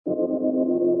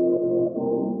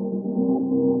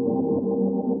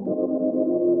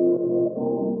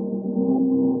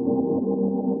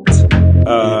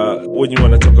when you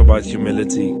want to talk about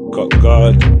humility,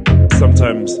 God,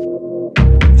 sometimes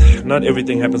not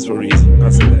everything happens for a reason.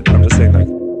 I'll say that. I'm just saying, like,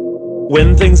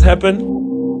 when things happen,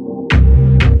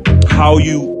 how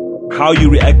you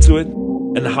react to it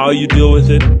and how you deal with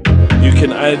it, you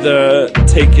can either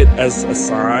take it as a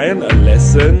sign, a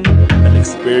lesson, an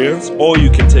experience, or you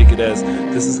can take it as,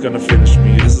 this is gonna finish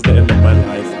me, this is the end of my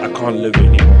life, I can't live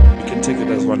anymore. You can take it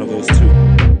as one of those two.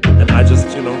 And I just,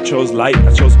 chose light.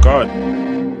 I chose God.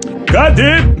 God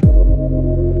did!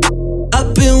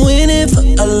 I've been winning for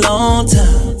a long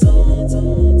time.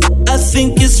 I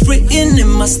think it's written in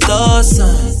my star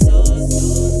sign.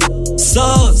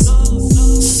 So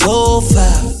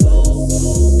far.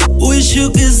 Wish you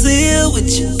could see it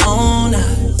with your own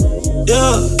eyes.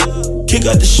 Yeah. Kick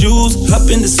out the shoes, hop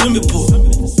in the swimming pool.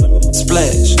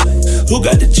 Splash. Who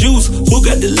got the juice? Who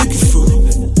got the liquor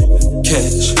fruit?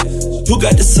 Cash. Who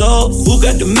got the salt? Who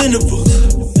got the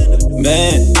minerals?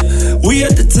 Man, we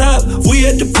at the top, we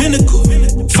at the pinnacle.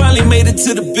 Finally made it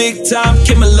to the big time.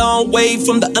 Came a long way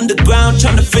from the underground,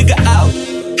 trying to figure out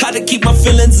how to keep my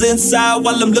feelings inside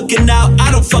while I'm looking out.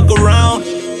 I don't fuck around.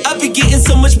 I be getting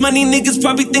so much money, niggas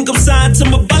probably think I'm signed to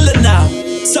my baller now.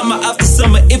 Summer after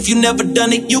summer, if you never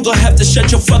done it, you gon' have to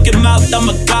shut your fucking mouth. I'm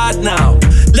a god now.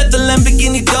 Let the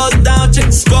Lamborghini doors down, check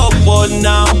the scoreboard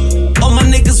now. All my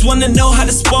niggas wanna know how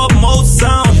the sport mode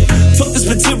sound. Fuck this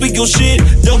material shit,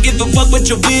 don't give a fuck what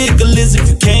your vehicle is if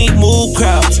you can't move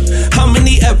crowds. How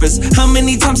many errors, how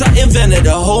many times I invented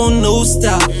a whole new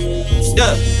style.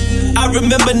 Yeah, I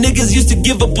remember niggas used to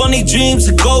give up on their dreams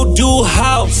to go do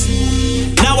house.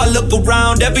 Now I look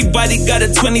around, everybody got a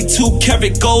 22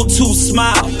 karat gold tooth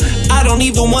smile. I don't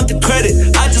even want the credit,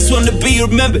 I just want to be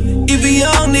remembered. Even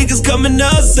young niggas coming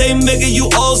up say, nigga,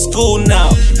 you old school now.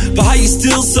 But how you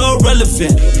still so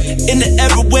relevant? In the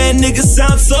era where niggas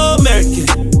sound so American.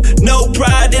 No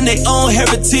pride in their own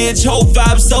heritage, whole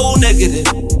vibe so negative.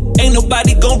 Ain't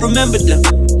nobody gon' remember them.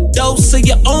 Dose of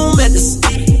your own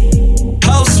medicine.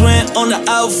 House rent on the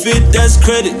outfit, that's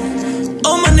credit.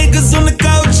 All my niggas on the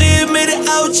couch here made it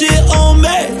out here on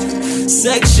match.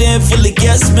 Section full of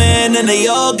yes men and they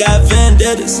all got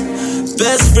vendettas.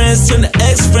 Best friends turn to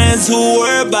ex-friends who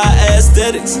worry about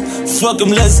aesthetics. Fuck them,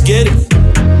 let's get it.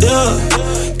 Yeah.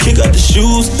 Kick out the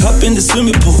shoes, hop in the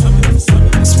swimming pool.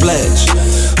 Splash.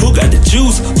 Who got the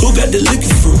juice? Who got the liquor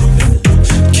fruit?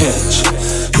 Cash.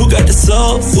 Who got the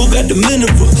salt? Who got the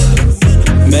minerals?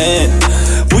 Man,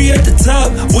 we at the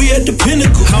top, we at the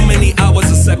pinnacle. How many hours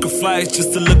of sacrifice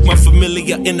just to look my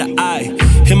familiar in the eye?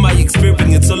 In my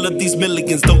experience, all of these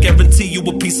millions don't guarantee you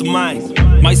a peace of mind.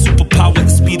 My superpower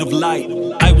is speed of light.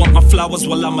 I want my flowers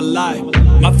while I'm alive.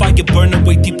 My fire burning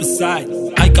way deep inside.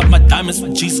 I got my diamonds for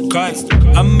Jesus Christ.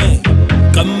 Amen,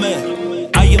 amen.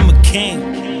 I am a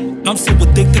king. I'm so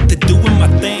addicted to doing my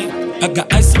thing. I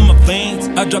got ice in my veins.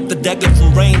 I drop the dagger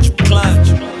from range,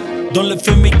 clutch. Don't let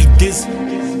fear make you dizzy.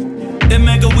 And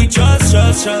mega, we trust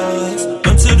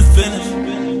until the finish.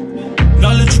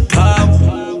 Knowledge and power,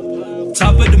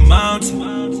 top of the mountain.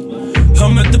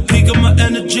 I'm at the peak of my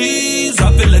energies.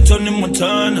 I feel like Tony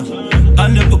Montana. I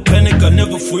never panic, I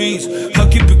never freeze. I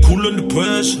keep it cool under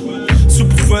pressure.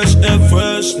 Super fresh and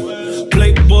fresh.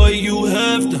 Playboy, you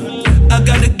have to. I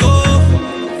gotta go.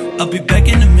 I'll be back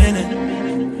in a minute.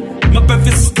 My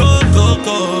breakfast is go.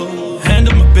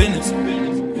 Handle my business.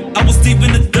 I was deep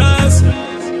in the dust.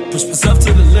 Push myself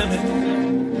to the limit.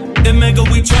 And mega,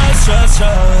 we trust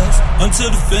until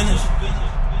the finish.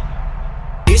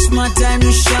 It's my time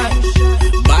to shine.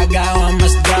 By God, I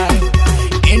must die.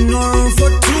 Ain't no room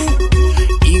for two.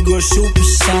 Ego super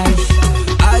sound.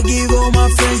 I give all my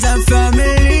friends and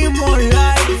family more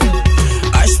life.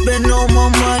 I spend all my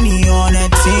money on the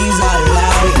things I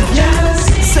like. Yes.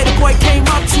 Say the boy came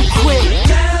up too quick.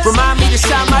 Remind me to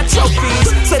shine my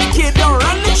trophies. Say the kid don't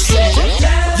run the shit.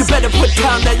 You better put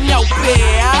down that notepad.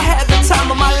 I had the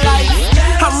time of my life.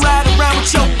 I'm riding around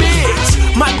with your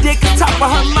bitch. My dick is top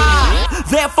of her mind.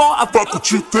 Therefore, I fuck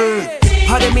what you think.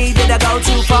 Pardon me, did I go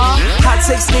too far? Hot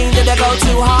 16, did I go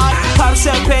too hard? Pop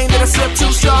champagne, did I slip too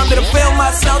strong? Did I feel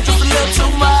myself just a little too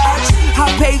much?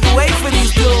 I paved the way for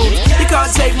these dudes. You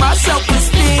can't take my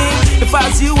self-esteem. If I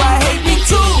was you, I hate me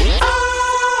too.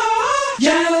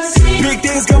 Yes. Big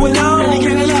things going on.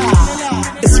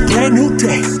 It's a brand new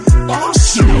day. Oh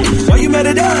shit, why you mad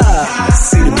at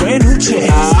us? See the brand new check.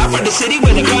 I'm from the city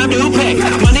with a brand new pay.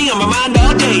 Money on my mind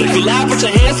all day. If you lie, put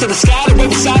your hands to the sky and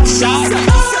wave side to side.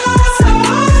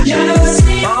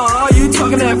 Oh, you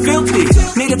talking that filthy?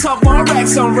 Need to talk more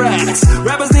racks on racks.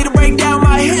 Rappers need to break down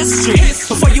my history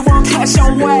before you want cash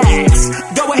on wax.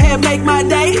 Go ahead, make my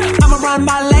day. I'ma run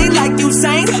my lane like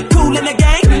Usain. Cool in the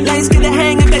game. Lanes get a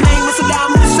hang if the name is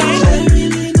Saddam Hussein.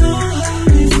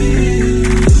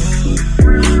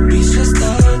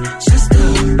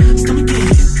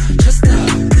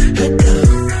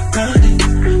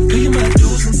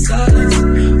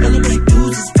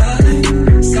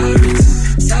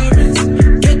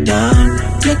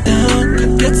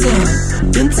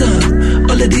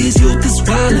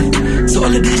 So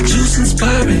all of this juice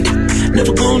inspiring.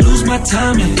 Never gonna lose my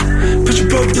timing. Pressure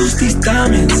produce these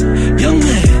diamonds. Young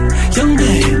man,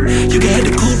 you got the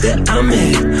coupe that I'm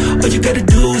in. All you gotta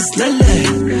do is la la,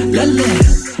 la la,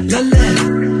 la la,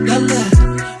 la la.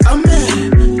 I'm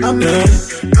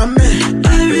in.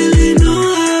 I really know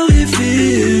how it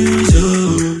feels.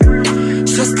 Oh,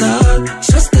 just stop,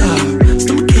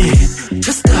 stomach in,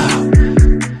 just stop.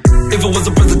 If I was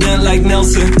a president like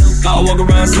Nelson, I'll walk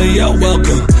around and say, yo,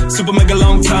 welcome. Supa Mega,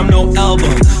 long time, no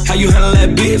album. How you handle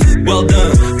that beef? Well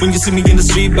done. When you see me in the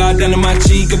street, bow down to my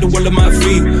cheek, got the world at my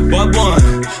feet. What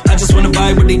one? I just wanna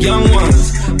vibe with the young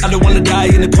ones. I don't wanna die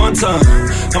in the quantum.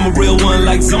 I'm a real one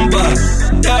like somebody.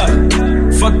 Yeah,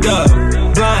 fucked up,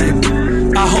 blind.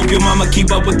 I hope your mama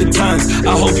keep up with the times.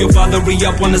 I hope your father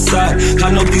re-up on the side.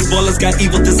 I know these ballers got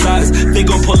evil desires. They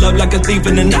gon' pull up like a thief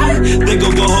in the night. They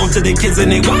gon' go home to their kids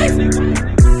and their wife.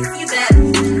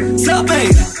 Subway,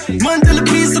 Mandela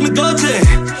piece of me Dolce.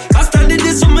 I started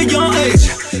this from a young age.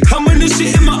 I'm in this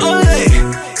shit in my own way.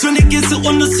 20 gets it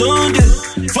on the Sunday,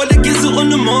 40 gets it on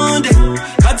the Monday.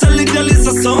 I tell the girl it's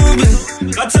a zombie.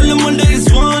 I tell them one day it's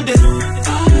one day.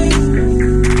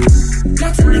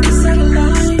 Lots of niggas out of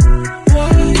line.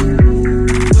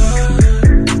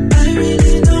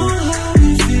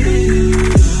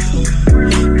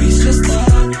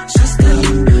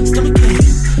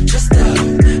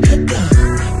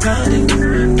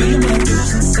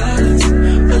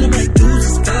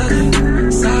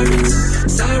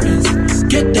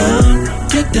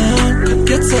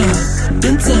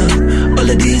 All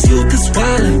of these youth is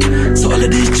wildin', so all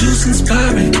of this juice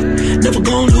inspiring. Never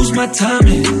gonna lose my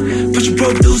timing. Pressure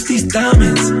produce these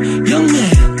diamonds. Young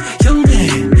man,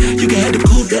 you can have the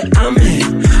coupe that I'm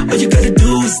in. All you gotta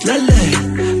do is la la,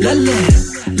 la la,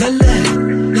 la la,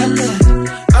 la la.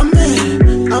 I'm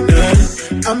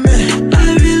in. I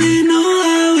really know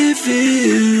how it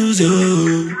feels, yo.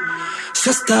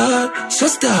 Just stop,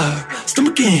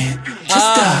 stomach in, just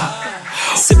stop.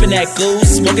 Sipping that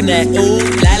goose, smoking that ooh,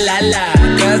 la la la.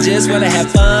 Girls just wanna have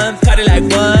fun, party like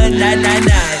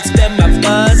 1999. Spend my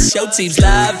funds, show teams,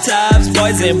 laptops,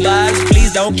 boys and bucks.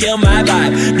 Please don't kill my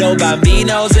vibe. No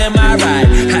bambinos in my ride.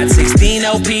 Hot 16,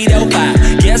 OP05.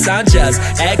 Guess I'm just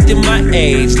acting my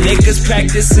age. Niggas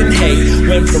practicing hate.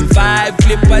 Went from 5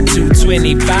 clip by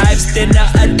 225 dinner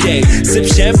a day. Sip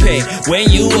champagne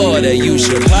when you order. You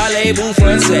should parlez-vous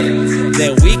français.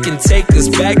 Then we can take us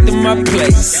back to my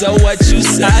place. So what you say?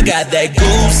 I got that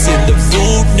goose in the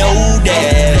food, no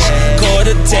dash.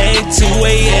 Quarter tank, 2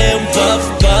 a.m. puff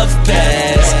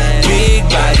pass. Big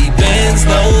body Benz,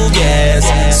 no gas.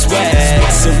 Swag.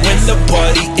 So when the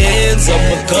party ends,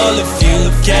 I'ma call a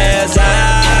few cabs.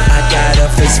 I got a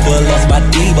fist full of my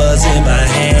divas in my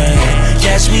hand.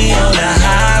 Catch me on the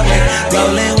highway,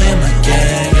 rolling with my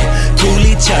gang.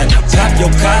 Coolie tryna pop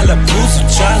your collar, Bruce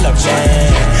Chala,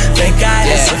 man. Thank God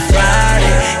it's a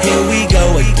Friday, here we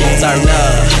go again. Turn up.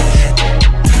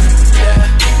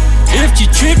 If you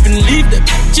trippin', leave that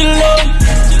bitch alone.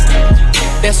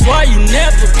 That's why you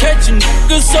never catch a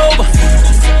nigga sober.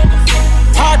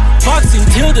 Hot boxing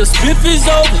till the spliff is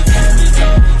over.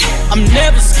 I'm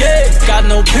never scared, got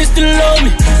no pistol on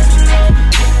me.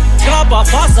 Capa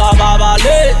fasa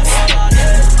babales.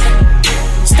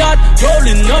 Start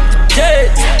rolling up the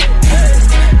jet.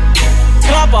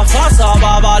 Capa fasa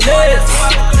babales.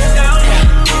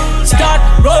 Start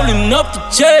rolling up the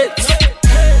jet.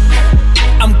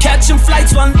 I'm catching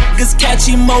flights while niggas catch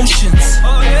emotions.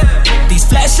 These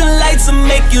flashing lights will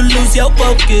make you lose your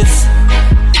focus.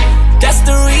 That's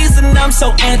the reason I'm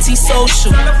so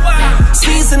antisocial.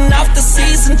 Season after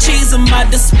season, cheese at my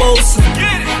disposal.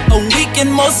 A week in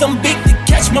Mozambique to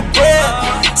catch my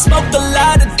breath. Smoked a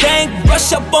lot of dank,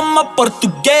 brush up on my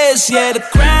Portuguese. Yeah, the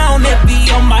crown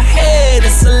heavy on my head,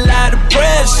 it's a lot of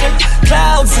pressure.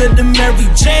 Clouds of the Mary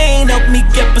Jane help me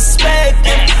get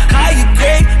perspective. Higher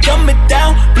grade, coming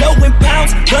down, blowing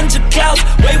pounds, bunch of clouds.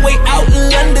 Way out in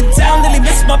London town, nearly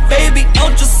missed my baby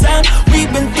ultrasound.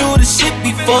 We've been through this shit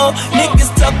before.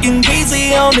 Niggas talking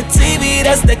greasy on the TV,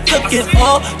 that's that cooking.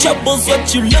 All trouble's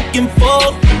what you looking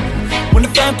for. When the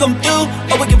fam come through,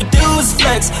 all we give a do is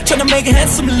flex. Tryna make a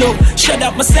handsome look. Shut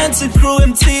out my Santa crew,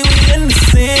 MT, we in the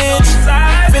cinch.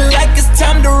 Feel like it's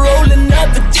time to roll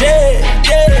another jet.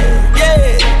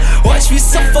 Yeah. Watch me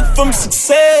suffer from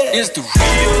success. It's the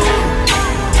real.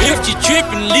 If you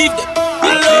trippin', leave that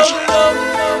alone.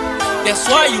 That's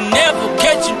why you never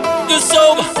catch a nigga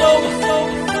sober.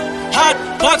 Hot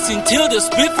boxing till the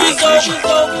spliff is over.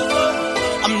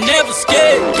 I'm never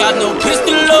scared, got no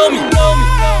pistol on me.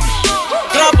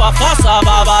 Grapa fasa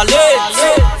babales.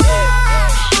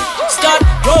 Start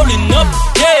rolling up the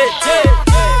jet.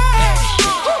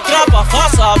 pa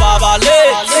fasa babale.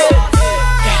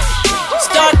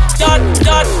 Start.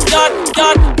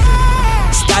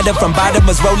 Started from bottom,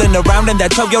 was rolling around in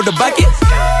that Toyota bucket.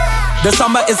 The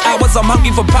summer is ours, I'm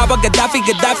hungry for power, Gaddafi.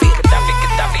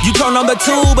 You turn on the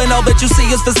tube and all that you see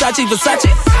is Versace.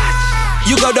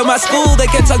 You go to my school, they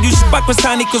can tell you fuck with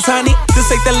honey, cause honey, this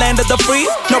ain't the land of the free.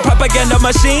 No propaganda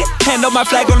machine, handle my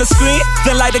flag on the screen.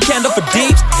 Then light a candle for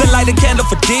deeps,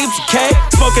 okay?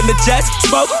 Smoking the jets,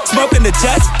 smoking the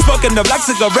jets, smoking the black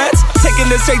cigarettes, taking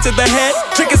it straight to the head,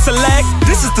 drinking select.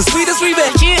 This is the sweetest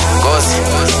revenge. Gosi,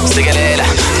 sikelela,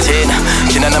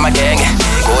 thina namagenge.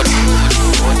 Good,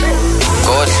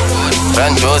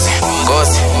 Run Josie,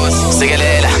 Gosi,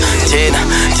 sikelela,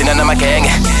 thina namagenge.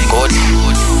 Good.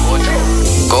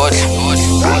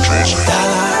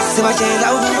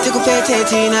 Sibatshela ukuthi kuphethe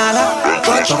thina la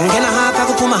kodwa kungena hapha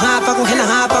kuphuma hapha kungena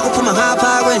hapha kuphuma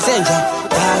hapha kwenzenja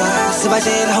dala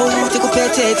sibatshela ukuthi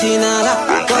kuphethe thina la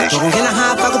kodwa kungena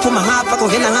hapha kuphuma hapha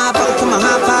kungena hapha kuphuma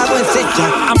hapha kwenzenja.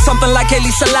 I'm something like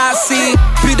Haile Selassie,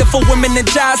 beautiful women in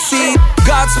Jassy.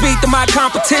 Godspeed to my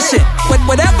competition. But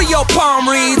whatever your palm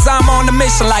reads, I'm on a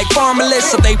mission like farm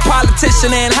militia. They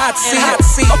politician and hot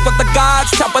seat. Up with the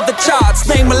gods, top of the charts.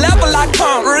 Name a level I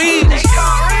can't reach.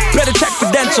 Better check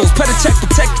credentials, better check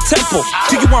protect the temple.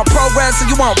 Do you want progress or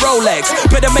you want Rolex?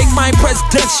 Better make mine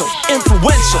presidential,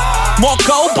 influential. More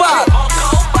gold bottle,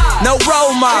 no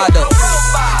role model.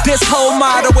 This whole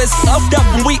model is upped up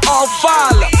and we all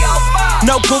follow.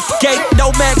 No goofy gate,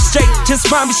 no mag straight, just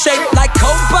mommy shaped like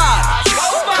cold bottle.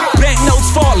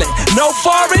 Banknotes falling, no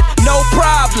foreign, no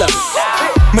problem.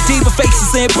 Medieval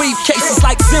faces in briefcases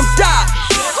like Zim Dot.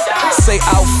 Say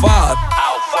out far.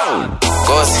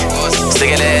 Gosi,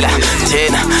 sikelela,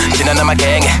 thina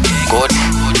namagenge. Good,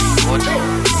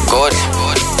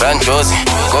 Run Josie,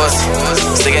 Gosi,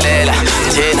 sikelela,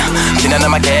 thina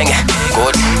namagenge.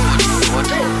 Good,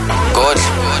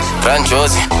 Run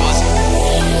Josie,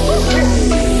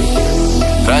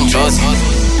 Run Josie.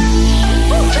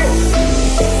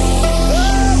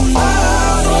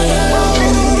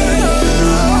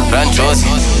 Run Josie.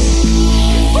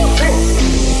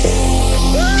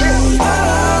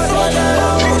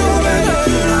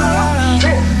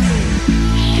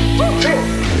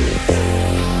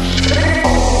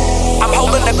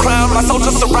 The crown, my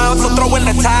soldiers surround, so throw in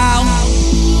the towel.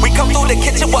 We come through the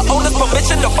kitchen with owner's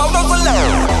permission, the photos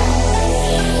alone.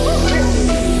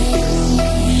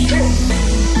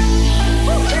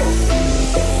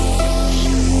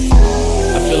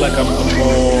 I feel like I'm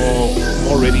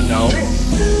more ready now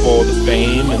for the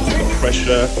fame and for the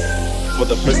pressure, for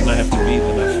the person I have to be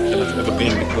than I've ever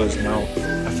been, because now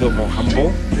I feel more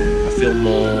humble, I feel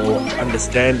more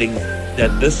understanding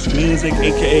that this music,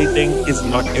 aka thing, is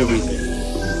not everything.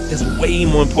 There's way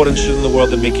more important shit in the world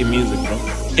than making music, bro.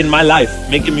 In my life,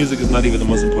 making music is not even the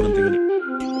most important thing.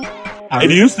 It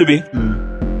used to be.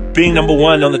 Being number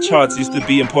one on the charts used to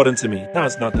be important to me. Now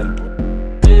it's not that important.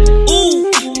 Ooh,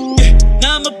 yeah,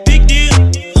 now I'm a big deal.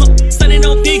 Standing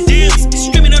on big deals,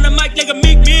 screaming on the mic like a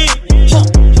big man.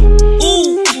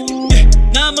 Ooh, yeah,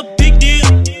 now I'm a big deal.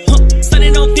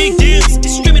 Standing on big deals,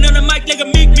 screaming on the mic like a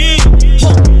big man.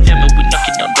 Damn it, we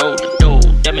knocking on door to door.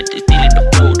 Damn it, they stealing the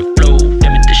flow.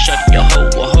 Shut your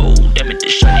hoe, damn it,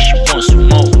 this shawty, she wants some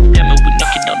more. Damn it, we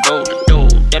knocking down door to door.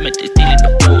 Damn it, they stealing the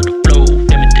flow.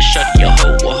 Damn it, this shawty, your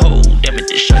hoe, damn it,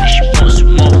 this shawty, she wants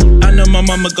some more. I know my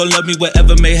mama gon' love me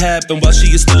whatever may happen while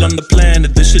she is still on the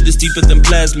planet. This shit is deeper than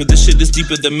plasma, this shit is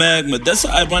deeper than magma. That's so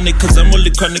ironic, cause I'm really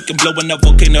chronic and blowing out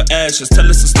volcano ashes. Tell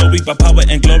us a story about power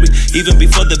and glory, even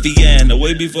before the VN,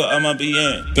 way before I'm a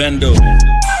BN. Bando.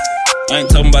 I ain't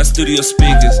talking about studio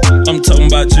speakers, I'm talking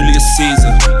about Julius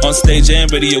Caesar, on stage and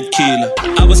radio killer.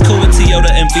 I was cool with Toyota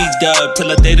and V-Dub,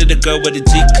 till I dated a girl with a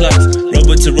G-Class.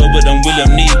 Robot to robot, I'm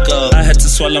William Nico, I had to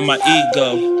swallow my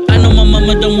ego. I know my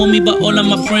mama don't want me, but all of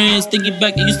my friends. Thinking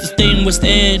back, I used to stay in West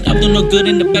End. I'm doing no good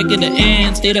in the back of the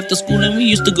end. Stayed after school and we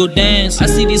used to go dance. I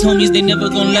see these homies, they never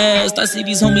gon' last. I see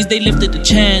these homies, they lifted the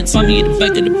chance. Find me in the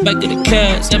back of the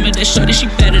cast. Damn it, that shorty, she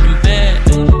better than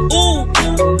bad. Ooh,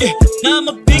 yeah, now I'm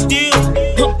a big deal.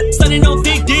 Standing on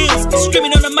big deals,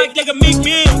 screaming on the mic like a big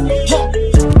man.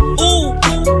 Ooh,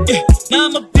 yeah, now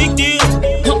I'm a big deal.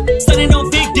 Standing on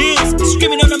big deals,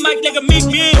 screaming on the mic like a big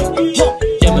man.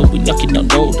 Damn Damn it, we knocking on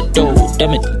door to door.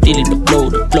 Damn it, dealing the blow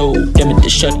to blow. Damn it, the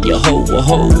shut your hoe a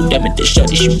hoe. Damn it, the shut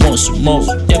she want some more.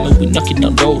 Damn it, we knocking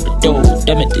on door to door.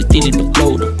 Damn it, they dealing the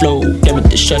blow to blow. Damn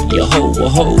it, the shut your hoe a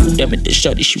hoe. Damn it, the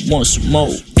shut she want some more.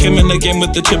 Came in the game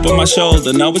with the chip on my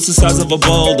shoulder. Now it's the size of a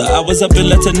boulder. I was up in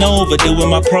Latinova doing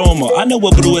my promo. I know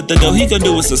what Brew at the door, he gon'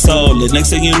 do us a solid. Next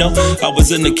thing you know, I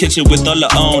was in the kitchen with all the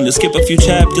owners. Skip a few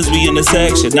chapters, we in the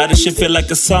section. Now this shit feel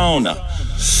like a sauna.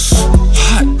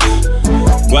 Hot.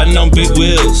 Riding on big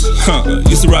wheels.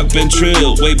 Used to rock Ben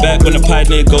Trill. Way back when the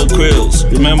pioneer gold grills.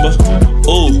 Remember?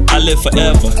 Ooh, I live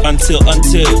forever. Until.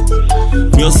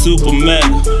 Real Supa Mega.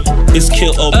 It's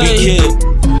kill or be killed.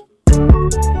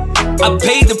 I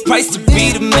paid the price to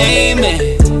be the main man.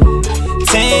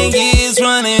 10 years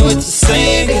running with the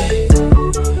same guy.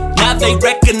 Now they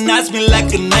recognize me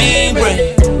like a name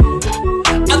brand.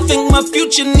 I think my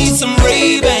future needs some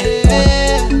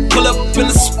Ray-Ban. Pull up in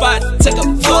the spot, take a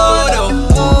photo.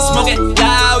 Smoke it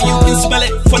loud, you can smell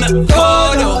it from the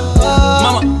photo.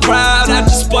 Mama proud, I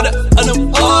just bought a new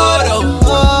auto.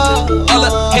 All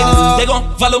the haters, they gon'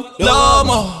 follow no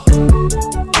more.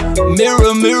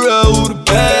 Mirror, mirror, who the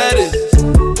baddest?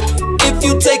 If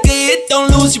you take a hit, don't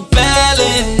lose your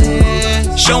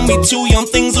balance. Show me two young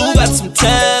things who got some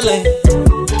talent.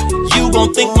 You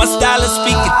gon' think my style is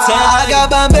speaking Italian. I got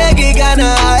Bambegi, got a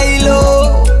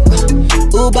high-low.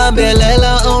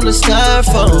 Ubambelela on the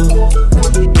styrofoam.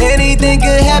 Anything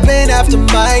could happen after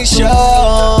my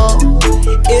show.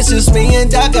 It's just me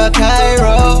and Dhaka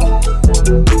Cairo.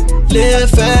 Live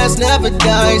fast, never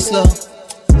die slow.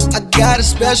 I got a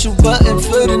special button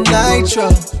for the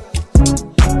nitro.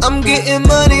 I'm getting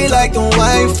money like the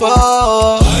white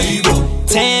fall.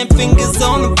 10 fingers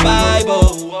on the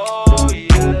Bible.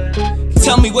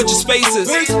 Tell me what your space is.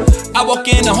 I walk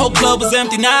in, the whole club was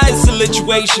empty, now it's a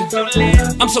lituation.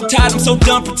 I'm so tired, I'm so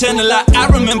done pretending like I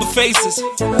remember faces.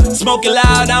 Smoking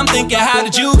loud, I'm thinking, how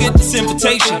did you get this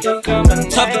invitation?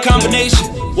 Tough the combination,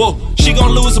 whoa, she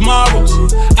gon' lose tomorrow.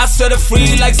 I set her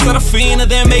free like Serafina,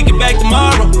 then make it back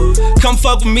tomorrow. Come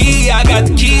fuck with me, I got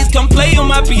the keys, come play on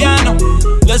my piano.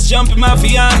 Let's jump in my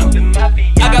piano.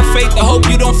 I got faith, I hope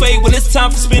you don't fade when it's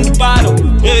time for spin the bottle.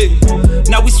 Hey,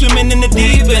 now we swimming in the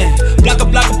deep end.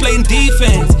 Blocker playing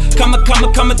defense. Come the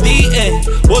end.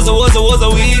 Was a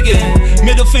weekend.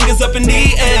 Middle fingers up in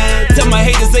the air. Tell my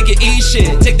haters they can eat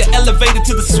shit. Take the elevator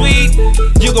to the suite.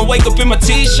 You gon' wake up in my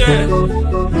t-shirt.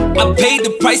 I paid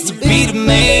the price to be the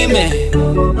main man.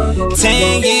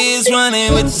 10 years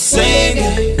running with the same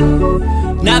guy.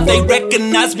 Now they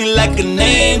recognize me like a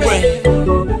name brand.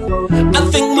 I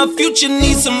think my future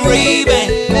needs some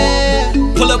Ray-Ban.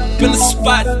 Pull up in the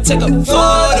spot, take a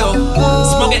photo.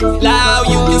 Smoke it loud,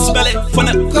 you can smell it from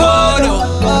the photo.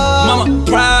 Mama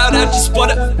proud, I just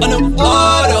bought a new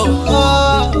auto.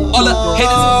 All the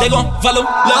haters, they gon' follow low.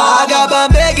 I got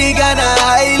Bambegi, got a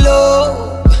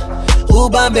high-low.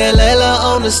 Ubambelela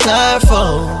on the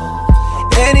styrofoam.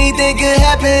 Anything could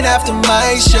happen after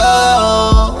my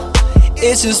show.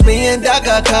 It's just me and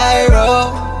Dhaka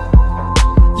Cairo.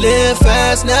 Live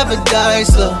fast, never die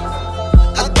slow.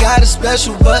 I got a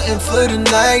special button for the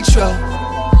nitro.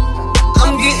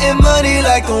 I'm getting money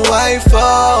like a white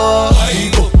fall.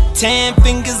 10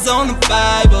 fingers on the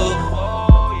Bible.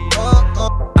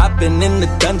 I've been in the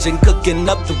dungeon cooking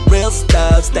up the real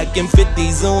stuff. Stacking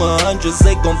 50s and 100s,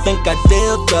 they gon' think I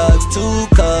deal drugs. 2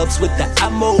 cups with the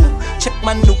ammo. Check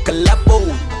my new collabo.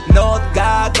 North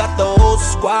guy got the whole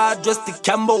squad dressed in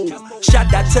camo.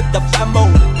 Shout out to the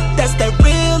famo. That's that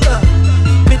real love.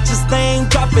 Bitches they ain't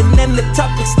dropping and the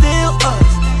topic still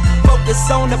us.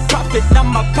 Focus on the profit, now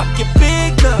my pocket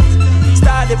big enough.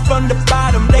 Started from the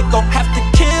bottom, they gon' have to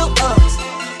kill us.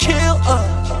 Kill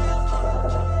us.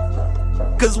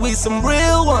 Cause we some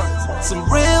real ones,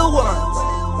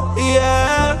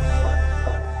 yeah.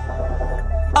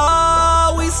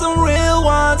 Oh, we some real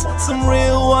ones, I'm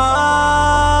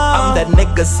that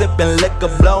nigga sippin' liquor,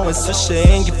 blowin' swisher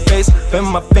in your face. When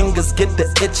my fingers get the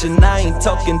itchin', I ain't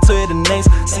talking to the names.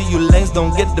 See you lanes,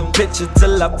 don't get the picture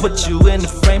till I put you in the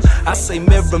frame. I say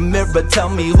mirror, mirror, tell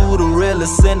me who the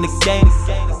realest in the game.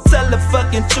 Tell the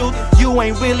fucking truth, you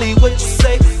ain't really what you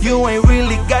say. You ain't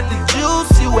really got the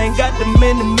juice, you ain't got the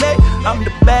minute made. I'm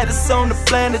the baddest on the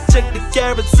planet, check the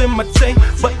carrots in my chain.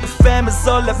 But the fam is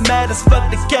all that matters, fuck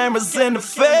the cameras in the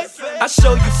face. I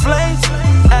show you flames,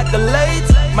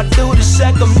 accolades. My dude is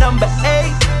Shaq, I'm number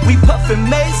 8. We puffin'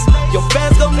 mace, your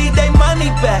fans gon' need their money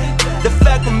back. The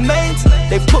fact remains,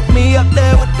 they put me up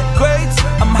there with the greats.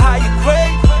 I'm higher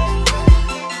grade.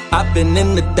 I Trapping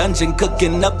in the dungeon,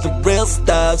 cooking up the real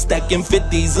stuff. Stacking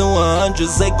 50s and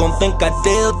 100s, they gon' think I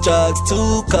deal drugs.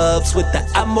 2 cups with the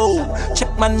ammo, check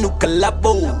my new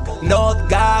collabo. North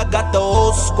guy got the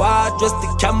whole squad dressed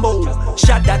in camo.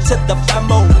 Shout out to the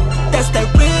famo, that's that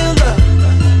real love.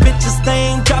 Bitches they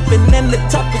ain't dropping and the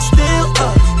top is still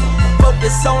up.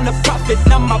 Focus on the profit,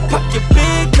 now my pocket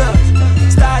bigger.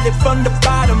 Started from the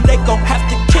bottom, they gon' have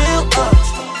to kill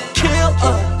us. Kill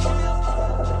us.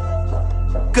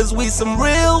 Cause we some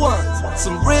real ones,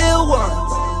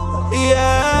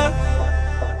 yeah.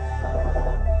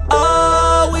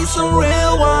 Oh, we some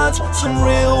real ones.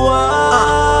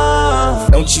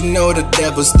 Don't you know the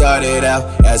devil started out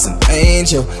as an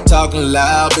angel, talking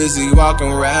loud, busy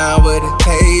walking around with a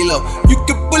halo. You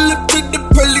can pull up to the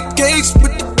pearly gates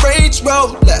with the Range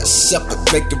Road. Let's up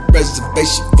and make a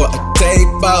reservation for a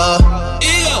table.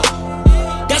 Ew,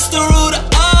 that's the root of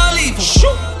all evil.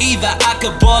 Either I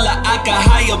could ball or I could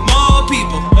hire more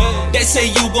people. They say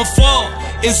you gon' fall,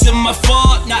 it's in my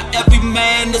fault. Not every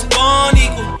man is born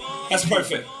equal. That's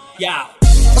perfect, yeah.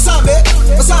 What's up, man?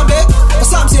 What's up, man?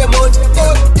 What's up, say about?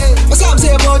 What's up,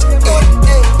 say about?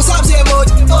 What's up, say about?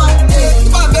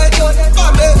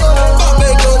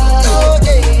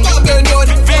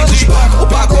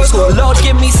 Lord,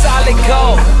 give me solid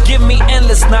gold, give me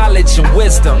endless knowledge and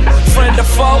wisdom. Friend or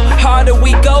foe, harder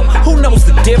we go, who knows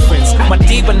the difference? My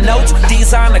diva notes,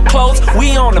 designer clothes,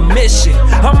 we on a mission.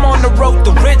 I'm on the road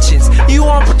to riches, you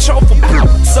on patrol for blue.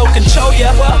 So control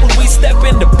ya when we step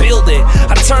in the building.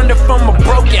 I turned it from a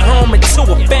broken home into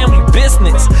a family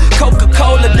business.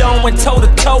 Coca-Cola done went toe to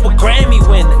toe with Grammy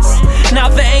winners. Now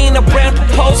there ain't a brand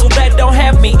proposal that don't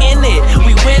have me in it.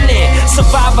 We win it,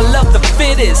 survival of the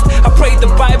fittest. I pray the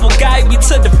Bible guide me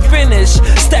to the finish.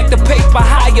 Stack the paper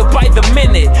higher by the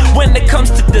minute. When it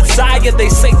comes to desire, they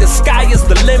say the sky is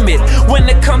the limit. When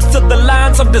it comes to the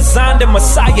lines, I'm designed a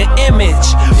Messiah image.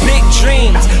 Big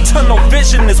dreams, tunnel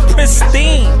vision is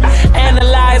pristine.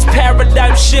 Analyze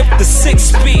paradigm shift to 6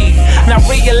 speed. Now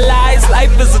realize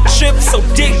life is a trip, so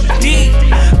dig deep.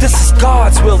 This is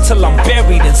God's will till I'm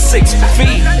buried in 6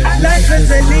 feet. Life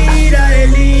is a leader, a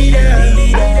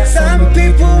leader. Some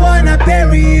people wanna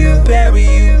bury you.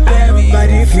 But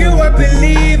if you a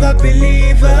believer,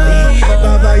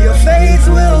 Baba, your faith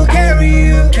will carry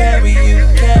you.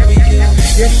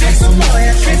 Yes, it's some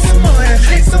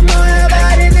more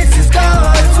about it. This is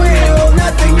God's will,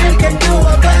 nothing you can do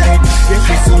about it. Yes,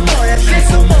 it's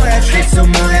some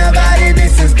more about it.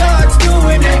 This is God's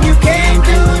doing, and you can't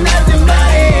do nothing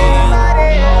about it.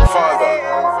 Father,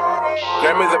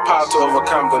 grant me the power to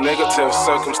overcome the negative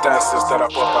circumstances that are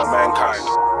brought by mankind.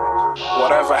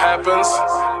 Whatever happens,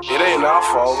 it ain't our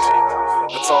fault.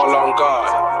 It's all on God.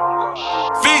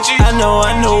 Fiji. I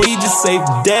know, he just saved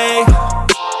the day.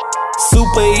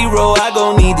 Superhero, I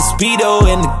gon' need the speedo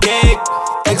and the cake.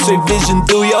 X-ray vision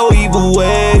through your evil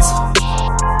ways.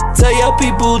 Tell your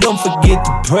people don't forget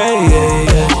to pray.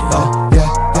 Oh,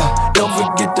 yeah. Don't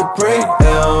forget to pray.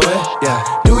 Yeah.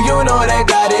 Do you know that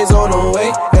God is on the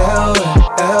way? Yeah.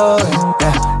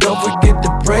 Don't forget to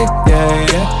pray.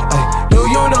 Yeah. Do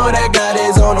you know that God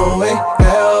is on the way?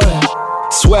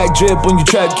 Swag drip when you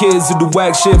trap kids who do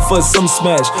whack shit for some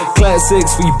smash.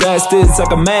 Classics for you bastards, I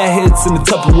got mad hits in the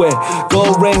Tupperware.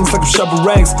 Gold rings like I'm shopping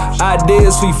ranks.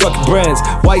 Ideas for you fucking brands.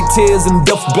 White tears in the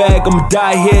duffel bag, I'ma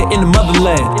die here in the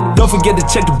motherland. Don't forget to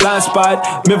check the blind spot.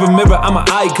 Mirror, I'm an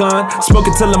icon.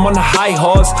 Smoking till I'm on the high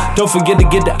horse. Don't forget to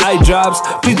get the eye drops.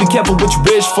 Please be careful what you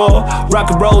wish for.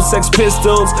 Rock and roll, Sex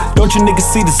Pistols. Don't you niggas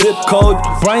see the zip code?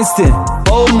 Bryanston,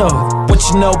 oh no. What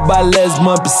you know about Les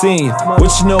Montpessine? What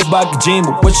you know about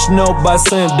Kojima? What you know about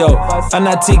Sam though?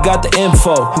 NIT got the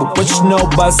info. What you know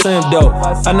about Sam though?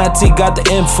 NIT got the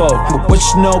info. What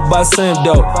you know about Sam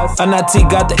though? NIT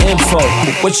got the info.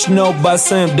 What you know about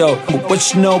Sam though?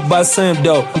 What you know about Sam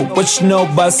though? What you know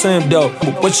about Sam though?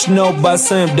 What you know about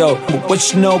Sam though?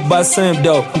 What you know about Sam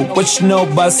though? What you know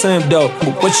about Sam though?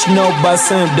 What you know about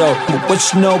Sam though?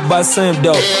 What you know about Sam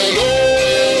though?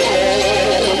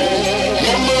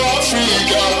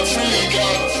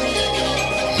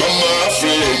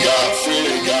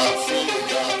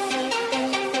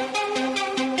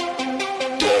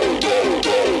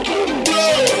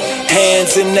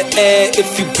 Hands in the air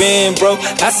if you been broke.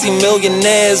 I see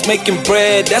millionaires making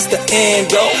bread, that's the end,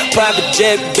 though. Private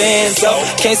jet bands, though.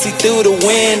 Can't see through the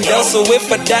window. So if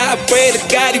I die, I pray to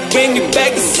God he bring me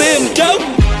back to Sim dope.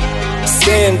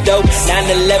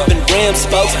 9/11 rim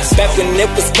spokes. Back when it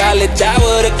was college, I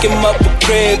would hook him up with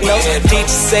Craig notes. Teachers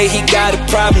say he got a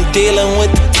problem dealing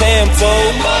with the tempo.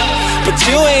 But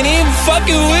you ain't even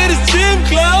fucking with his gym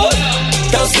clothes.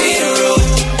 Don't see the roof,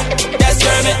 that's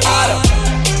German auto.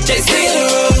 Jay-Z the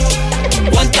roof,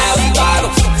 1,000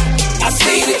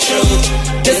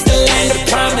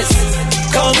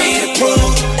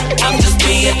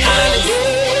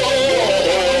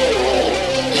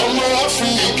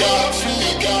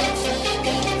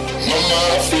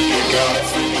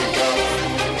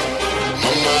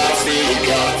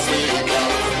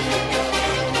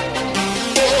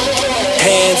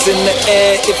 Hands in the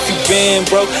air if you been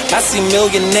broke. I see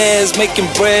millionaires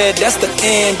making bread, that's the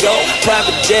end, though.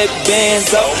 Private jet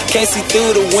Benzo, can't see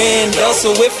through the window.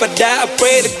 So if I die, I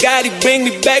pray to God he bring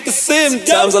me back a sim.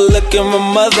 Sometimes I look at my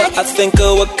mother, I think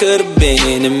of what could have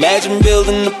been. Imagine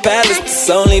building a palace that's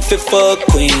only fit for a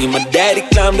queen. My daddy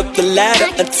climbed up the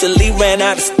ladder until he ran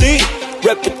out of steam.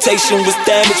 Reputation was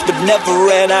damaged but never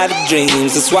ran out of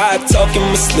dreams. That's why I talk in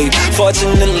my sleep.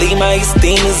 Fortunately my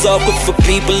esteem is awkward for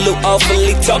people who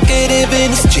awfully talkative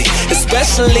in the street,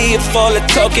 especially if all the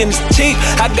talking is cheap.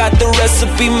 I got the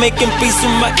recipe, making peace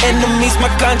with my enemies.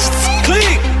 My conscience is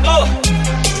clean.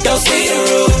 Don't see the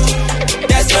roof,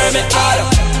 that's German auto.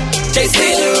 JC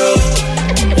the roof,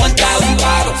 1,000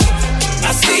 bottles.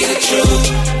 I see the truth,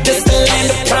 this the land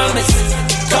of promise.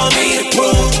 Call me to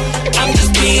prove, I'm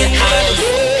just being honest.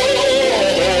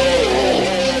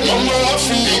 Mama, I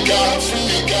feel God.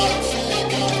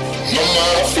 Mama,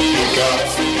 I feel God.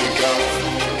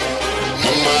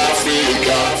 Mama, I feel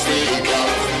God.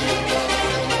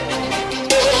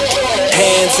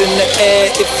 Hands in the air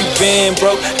if you been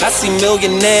broke. I see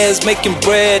millionaires making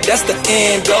bread, that's the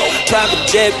end, though. Private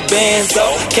jet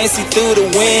Benzo, can't see through the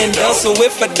window. So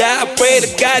if I die, I pray to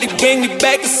God he bring me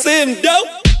back a sim,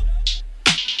 though.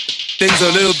 Things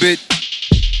a little bit,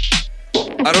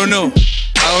 I don't know.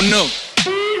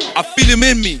 I feel him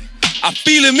in me. I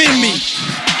feel him in me.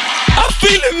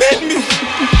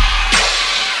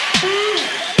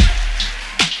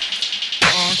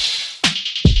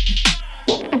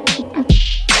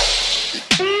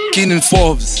 Keenan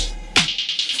Forbes,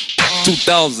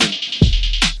 2000.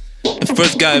 The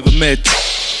first guy I ever met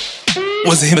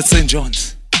was him at St.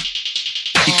 John's.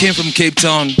 He came from Cape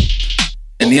Town,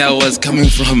 and here I was coming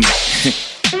from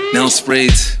now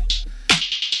sprayed.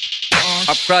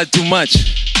 I've cried too much.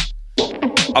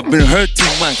 I've been hurt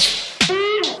too much.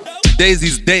 Today's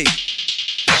his day.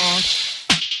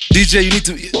 DJ, you need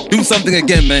to do something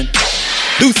again, man.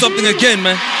 Do something again,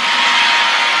 man.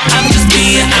 I'm just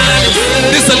being honest.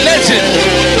 This a legend.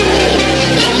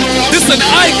 This an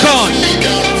icon.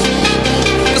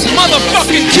 This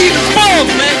motherfucking Keenan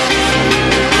Forbes, man.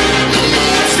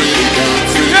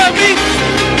 You hear me?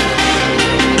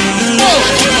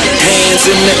 Hands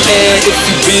in the air if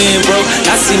you been broke.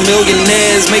 I see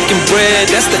millionaires making bread,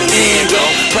 that's the end,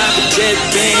 though. Private jet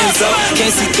Benzo,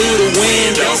 can't see through the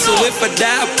window. So if I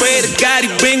die, I pray to God he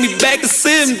bring me back a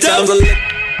sim, though.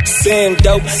 Sim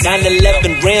dope,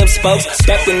 9/11 rim spokes.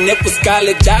 Back when it was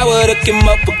college, I would hook him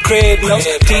up with crib notes.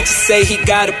 Teachers say he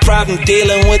got a problem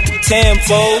dealing with the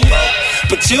tempo,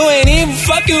 but you ain't even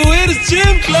fucking with his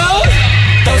gym clothes.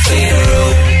 Don't see the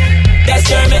roof, that's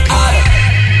German auto.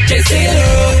 JC the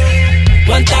roof,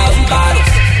 1,000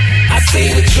 bottles. I see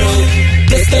the truth,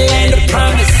 this the land of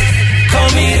promise. Call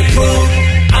me to prove,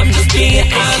 I'm just being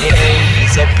honest.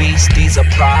 He's a beast, he's a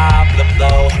problem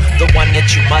though. The one that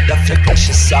you motherfuckers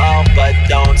should solve, but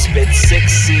don't spit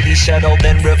 6 CD shuttle,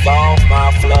 then revolve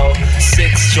my flow.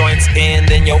 6 joints in,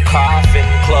 then your coffin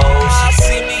close.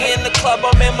 See me in the club,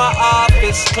 I'm in my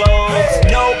office clothes.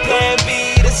 No plan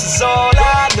B, this is all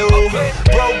I knew.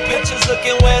 Broke bitches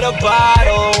looking where the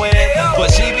bottle went, but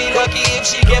she be lucky if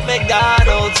she get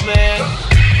McDonald's, man.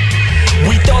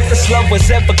 We thought this love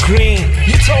was evergreen.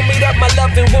 You told me that my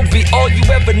loving will be all you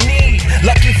ever need.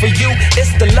 Lucky for you,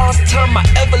 it's the last time I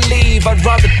ever leave. I'd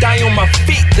rather die on my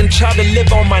feet than try to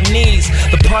live on my knees.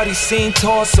 The party scene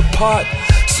tore us apart.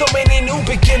 So many new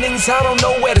beginnings, I don't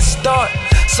know where to start.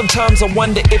 Sometimes I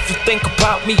wonder if you think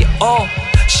about me at all.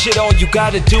 Shit, all you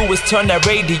gotta do is turn that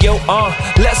radio on.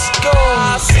 Let's go.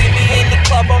 See me in the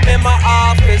club, I'm in my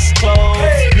office clothes.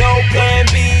 No plan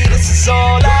B, this is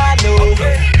all I knew.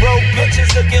 Broke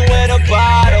bitches looking where the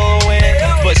bottle went,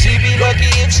 but she be lucky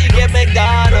if she get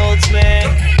McDonald's, man.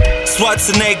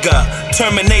 Schwarzenegger,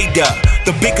 Terminator,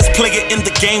 the biggest player in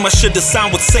the game. I should've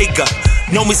signed with Sega.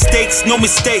 No mistakes, no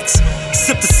mistakes.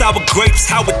 Sip the sour grapes,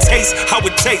 how it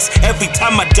tastes every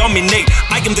time I dominate.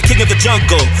 I am the king of the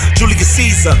jungle, Julius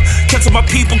Caesar. Cancel my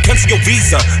people, cancel your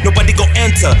visa. Nobody gon'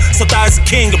 enter, so die as a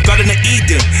king of Garden of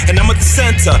Eden. And I'm at the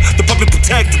center, the public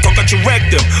protector. Talk out your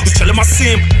rectum, who's telling my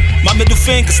sim. My middle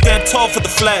finger stand tall for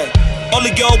the flag. All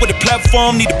of y'all with a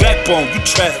platform need a backbone, you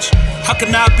trash. How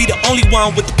can I be the only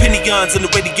one with the opinions and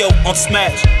the radio on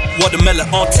smash? Watermelon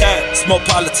on tap, small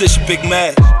politician, big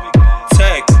mad.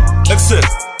 Tag, exit,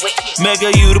 Mega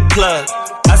you the plug.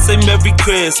 I say Merry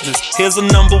Christmas, here's a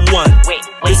number 1.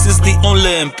 This is the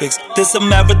Olympics, this a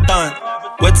marathon.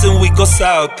 Wait till we go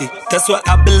Saudi, that's where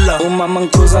I belong. Umamang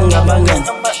kuza ngabangan,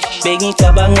 begging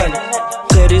tabangan,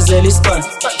 Kerizeli span,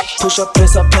 push up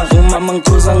press up. Umamang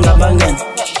kuza ngabangan,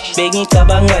 begging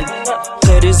tabangan,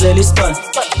 Elispan,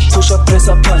 push up, press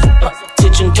up,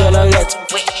 teaching color yet,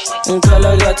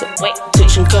 color yet,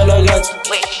 teaching color yet,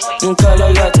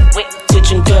 color yet,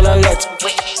 teaching color yet,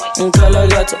 color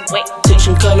yet,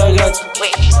 teaching color yet,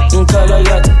 color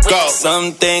yet. Go.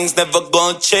 Some things never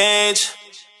gonna change.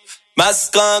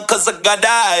 Mask on, cause I got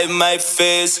eye in my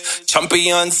face.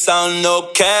 Champion sound, no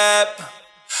cap.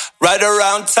 Right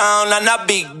around town on a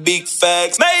big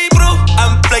facts. May bro,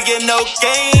 I'm playing no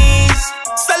games.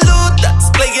 Salute, that's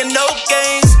playing no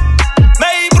games.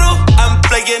 May bro, I'm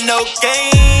playing no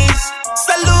games.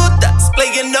 Salute, that's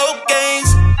playing no games.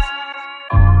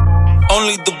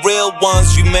 Only the real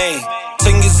ones remain.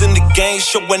 10 years in the game,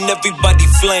 showing everybody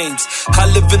flames. I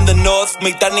live in the north,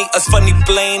 make that need us funny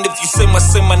blame. If you say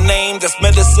my name, that's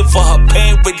medicine for her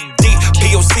pain. Really deep,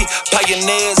 POC,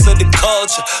 pioneers of the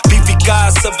culture. BV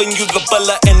guys, serving you the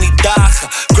Bella and the Dacha.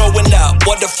 Growing up,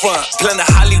 waterfront, Planet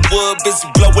Hollywood, busy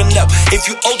blowing up. If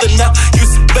you old enough,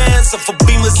 use the bands for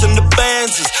Beamers and the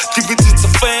bands. Keep it to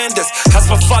defenders. That's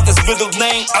my father's middle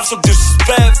name, I'm so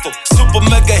disrespectful. Supa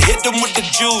Mega hit them with the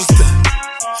juice.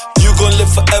 You gon'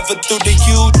 live forever through the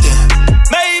youth.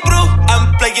 May bro,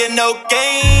 I'm playing no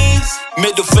games.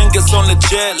 Middle fingers on the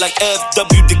jet like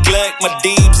FW neglect. My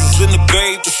deeps is in the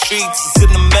grave, the streets is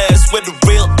in the mess. Where the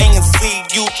real ANC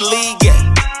youth league at.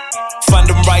 Find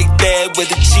them right there where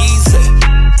the G's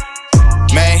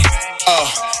at. May, oh,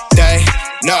 they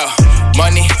know.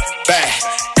 Money, bad,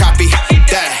 copy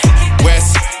that.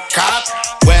 West, cop,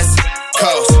 West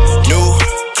Coast. New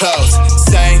clothes,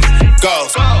 same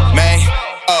goals. May,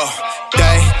 oh,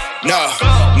 they know.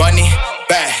 Money,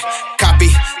 bad, copy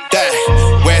that.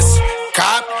 West,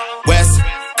 cop, West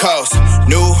Coast.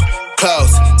 New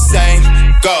clothes, same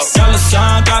goals. Dollar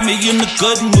sign got me in a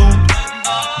good mood.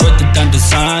 Worth the thunder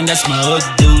sign, that's my hood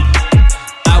dude.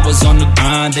 I was on the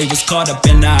grind, they was caught up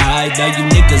in the hype. Now you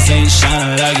niggas ain't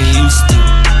shining like you used to.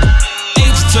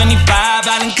 Age 25,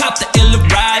 I done copped the illa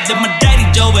ride. Then my daddy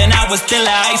Joe and I was still in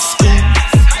high school.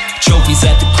 Trophies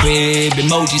at the crib,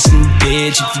 emojis from the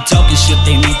bitch. If you talking shit,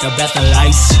 they need to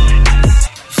breathalyze you.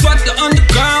 Fuck the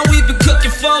underground, we been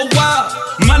cooking for a while.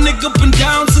 My nigga been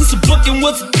down since the booking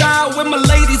was a dial. With my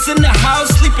ladies in the house,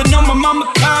 sleeping on my mama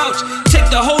couch. Take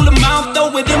the whole amount, throw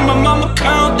it in my mama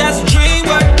account. That's the dream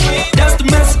work, that's the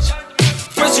message.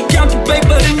 First you count the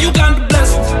paper, then you count the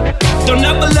blessings. Don't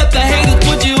ever let the haters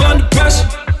put you under pressure.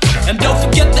 And don't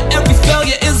forget that every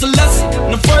failure is a lesson.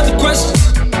 No further questions.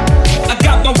 I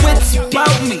got my wits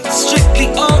about me, strictly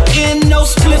all in, no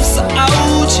spliffs or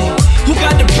OG. Who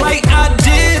got the bright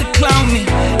idea to clown me?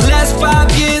 Last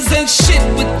 5 years ain't shit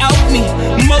without me.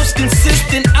 Most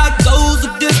consistent, I go the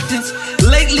distance.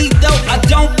 Lately though, I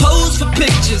don't pose for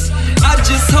pictures. I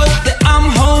just hope that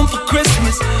I'm home for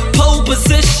Christmas. Pole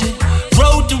position,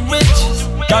 road to riches.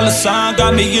 Dollar sign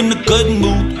got me in a good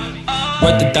mood.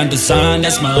 Worth the thunder sign,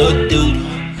 that's my hood dude.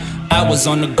 I was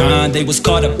on the grind, they was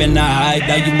caught up in the hype.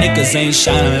 Now you niggas ain't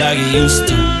shining like you used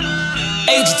to.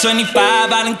 Age 25,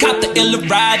 I done copped the illa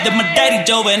ride. Then my daddy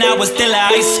Joe and I was still in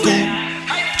high school.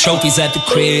 Trophies at the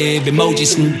crib,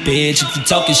 emojis from the bitch. If you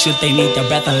talking shit, they need to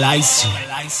breathalyze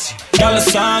you. Dollar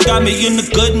sign got me in a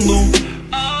good mood.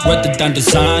 Worth the thunder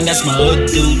sign, that's my hood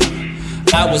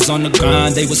dude. I was on the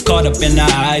grind, they was caught up in the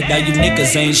hype. Now you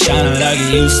niggas ain't shining like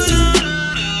you used to.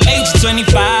 Age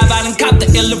 25, I done copped the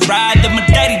illa ride. Then my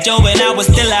daddy Joe and I was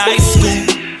still in high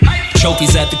school.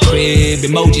 Trophies at the crib,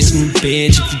 emojis from the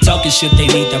bitch. If you talking shit, they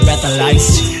need to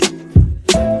breathalyze you.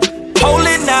 Hold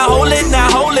it now, hold it now,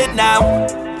 hold it now.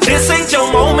 This ain't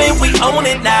your moment, we own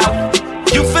it now.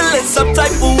 You feeling some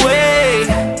type of way.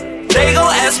 They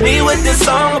gon' ask me what this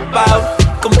song about.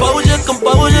 Composure,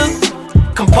 composure,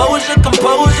 composure,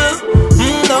 composure.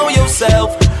 Know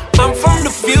yourself. I'm from the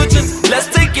future. Let's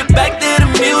take it back to the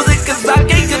music, cause I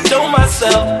can't control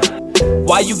myself.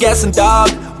 Why you gassing, dog?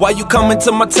 Why you coming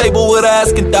to my table with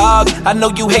asking, dog? I know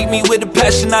you hate me with a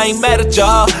passion, I ain't mad at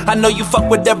y'all. I know you fuck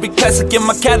with every classic in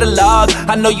my catalog.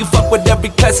 I know you fuck with every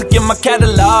classic in my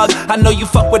catalog. I know you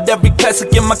fuck with every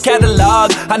classic in my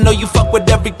catalog. I know you fuck with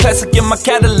every classic in my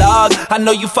catalog. I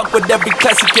know you fuck with every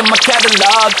classic in my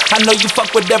catalog. I know you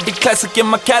fuck with every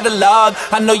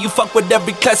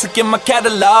classic in my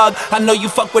catalog. I know you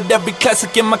fuck with every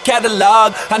classic in my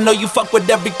catalog. I know you fuck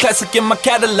with every classic in my catalog. I know you fuck with every classic in my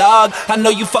catalog. I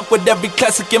know you fuck with every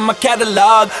classic in my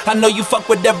catalog. I know you fuck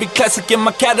with every classic in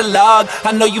my catalog.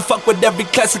 I know you fuck with every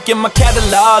classic in my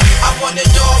catalog. I want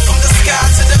it all from the sky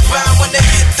to the ground when they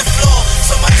hit the floor.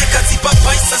 So my dick I see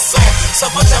paisa so. So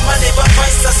much of money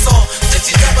paisa so.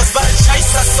 Tete tabas by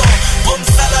chaisa so. Boom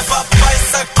salava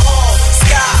paisa call.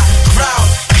 Sky, ground,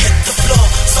 hit the floor.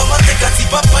 So my dick I see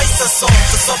paisa so.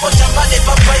 So much of money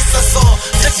paisa so.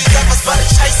 Tete tabas by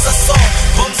chaisa so.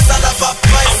 Boom salava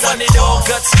paisa.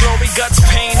 guts, glory, guts,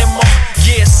 pain and more.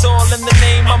 Yeah, it's all in the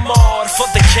name I'm on. For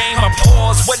the game I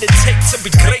pause. What it takes to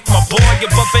be great, my boy.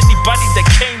 Above anybody that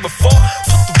came before.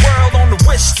 Put the world on the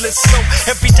wish list, so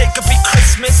every day could be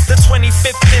Christmas. The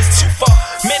 25th is too far.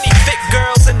 Many fit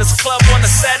girls in this club on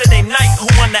a Saturday night who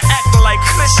wanna act like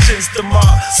Christians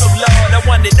tomorrow. So Lord, I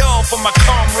want it all for my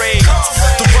comrades.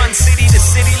 To run city to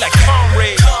city like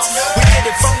comrades. We did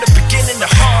it from the beginning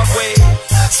the hard way,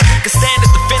 so we can stand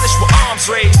at the finish with arms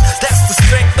raised. That's the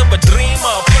strength of a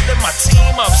dreamer. Pulling my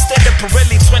team up, stand up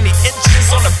Pirelli 20 inches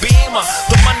on a beamer.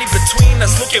 The money between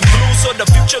us looking blue, so the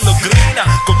future look greener.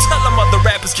 Go tell them other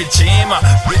rappers get jammer.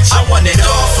 I want it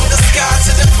all from the sky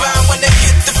to the ground when they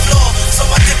hit the floor. So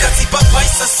I think I see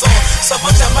papaisa so. So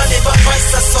much money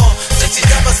papaisa so. Chechi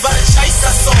dabas by the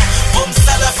chaisa so. Boom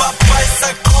sala papaisa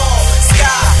call. Sky,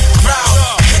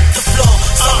 ground, hit the floor.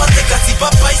 So I think I see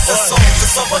papaisa so.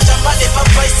 So much money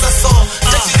papaisa so.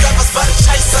 Chechi dabas by the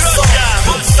chaisa so.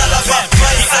 Boom sala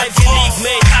papaisa call.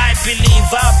 I believe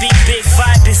I'll be big,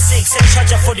 5 and 6 and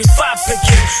charge a 45 per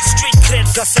kid. Street cred,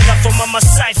 gasela for mama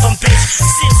side from bitch.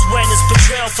 Since when is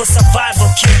betrayal for survival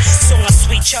kid? So I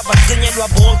switch up, ganyelwa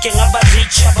bonke, ngaba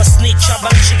rich, aba snitch, aba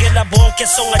chigela bonke,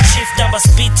 so I chief, aba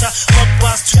spita, hot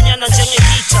bus, tunyana njenge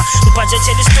hita. Mpaje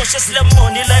cheli stoshes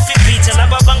lemon, life ibita,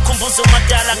 laba bankumbuzo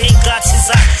madala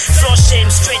ngengatiza. Floor shame,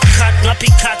 straight cut, ngapi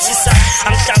katisa.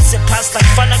 I'm dancing past like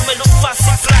fun, like melu fast,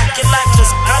 flat, get life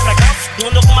is hard like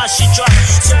no mashi drop.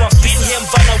 So I've been here,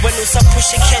 Vanna, when you start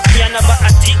pushing cat, Yana, but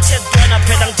addicted, Donna,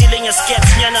 pelang dealing a sketch,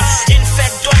 Yana. In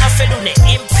fact, Donna fell on the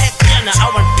impact, Yana.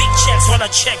 I want big checks while I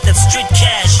check that street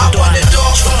cash. I want it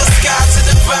all from the sky to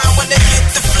the ground when they hit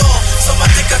the floor. So I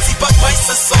think I see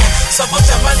papaisa so. So much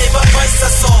money papaisa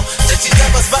so. Chechi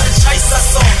dabas by the chaisa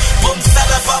so. Boom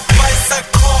sala papaisa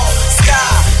call. Sky,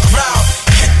 ground,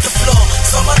 hit the floor.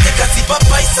 So I think I see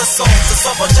papaisa so.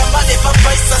 So much money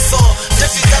papaisa so.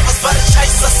 Chechi dabas by the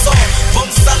chaisa so. Boom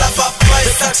sala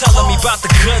papaisa call. Telling me about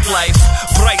the good life.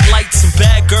 Bright lights and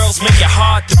bad girls make it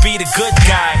hard to be the good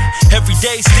guy. Every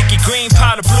day sticky green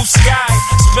powder blue sky.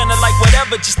 Spending like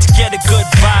whatever just to get a good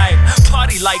vibe.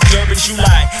 Party like Durban,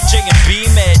 July.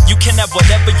 J&B med, you can have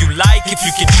whatever you like if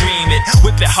you can dream it.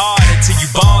 Whip it hard until you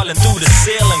ballin' through the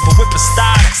ceiling, but whip it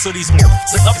static so these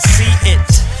moves up and see it.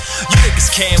 You niggas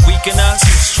can't weaken us.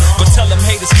 Go tell them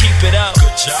haters keep it up.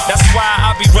 That's why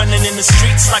I be running in the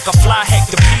streets like a fly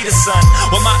Hector Peterson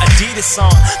with my Adidas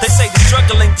on. They say the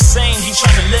struggle ain't the same. He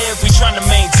tryna live, we tryna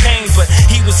maintain, but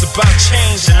he was about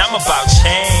change and I'm about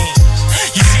change.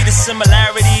 You see the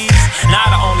similarities? Now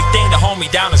the only thing to hold me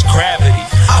down is gravity.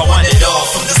 I want it all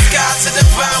from the sky to the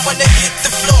ground when they hit the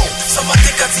floor. So I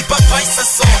think I see papaisa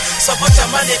so. So much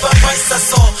money papaisa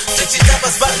so. Chechi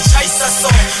dabas by the chaisa so.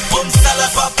 Boom sala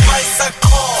papaisa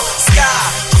call. Sky,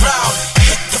 ground,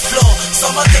 hit the floor. So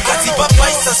I think I see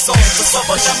papaisa so. So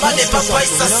much money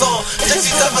papaisa so.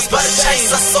 Chechi dabas by the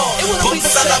chaisa so. Boom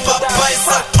sala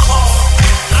papaisa call.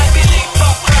 I believe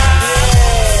papa.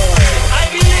 I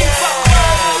believe papa.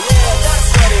 Yeah, that's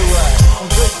what it was.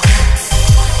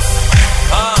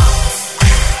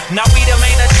 Now we the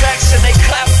main attraction, they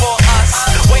clap for us.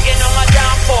 Waiting on my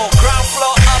downfall, ground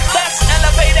floor up, that's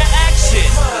elevator action.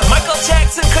 Michael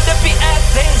Jackson, could it be as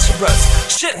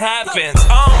dangerous? Shit happens,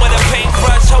 on with a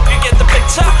paintbrush, hope you get the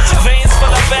picture. Veins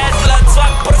full of bad blood, so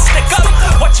I put a stick up.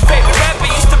 What your favorite rapper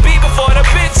used to be before the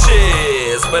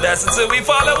bitches? But that's until we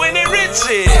following their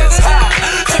riches.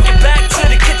 Took it back to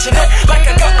the kitchenette, like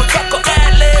I got one taco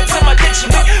ad-libs in my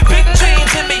dictionary. Big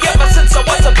dreams in me ever since I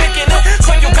was a beginner.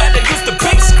 So you gotta use the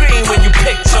big screen when you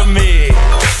picture me.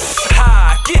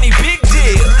 Ha, guinea big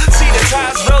deal. See the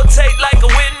tides rotate like a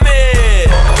windmill,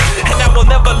 and I will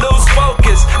never lose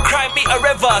focus. Cry me a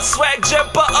river, swag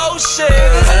jet per ocean.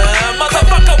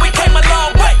 Motherfucker, we came a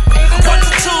long way. 1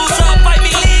 to 2's up, I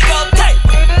be legal day.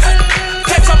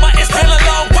 Catch on my, it's been a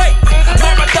long way.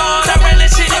 Marathon, I ran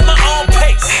this shit at my own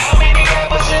pace. How many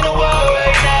rappers in the world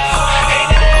right now? Ain't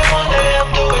there one of them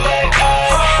do it like I?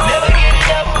 Never get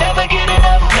enough, never get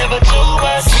enough, never too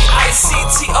much.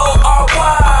 ICTORY.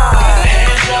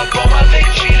 Hands up on my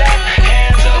victory lap.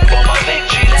 Hands up on my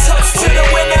victory lap. Toast to the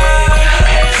winner.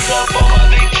 Hands up on my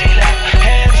victory lap.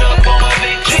 Hands up on my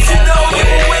victory lap.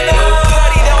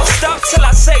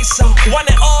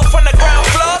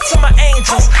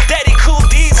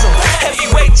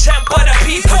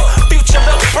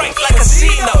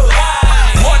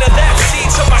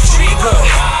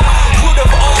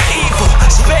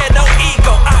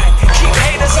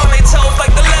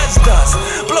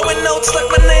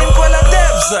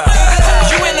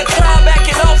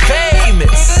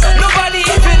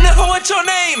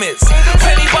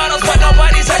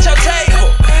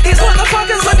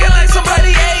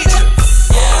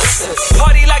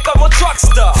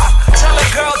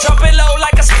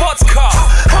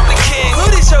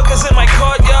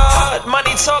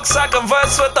 talk so I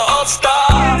converse with the old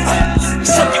stars.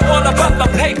 So you all about my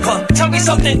paper. Tell me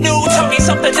something new, tell me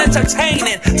something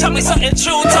entertaining. Tell me something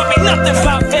true, tell me nothing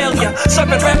about failure.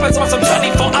 Serving rappers on some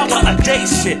 24-hour-a-day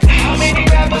shit. How many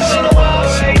rappers in the world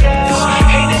right now?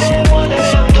 Hated and one of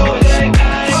them do it like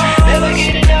I. Never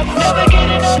get enough, never get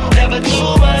enough, never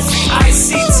too much.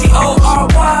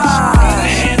 ICTORY.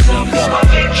 Hands up for my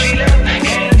victory lap.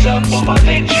 Hands up for my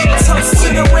victory lap. Toast to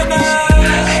the winner.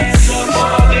 Hands up for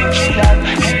my victory lap.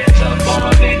 Hands up for my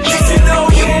victory lap. You know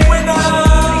you a winner.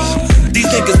 These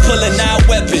niggas pulling out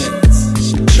weapons,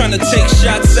 trying to take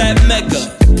shots at Mega.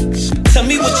 Tell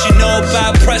me what you know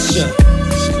about pressure.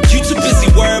 You too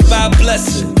busy worried about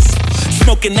blessings.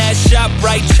 Smoking that shop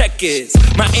right checkers.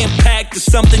 My impact is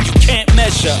something you can't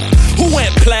measure. Who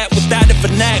went plat without a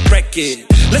Fnac record?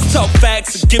 Let's talk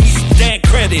facts and give me some damn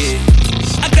credit.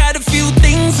 I got a few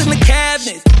things in the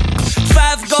cabinet,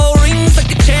 5 gold rings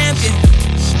like a champion,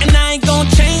 and I ain't gon'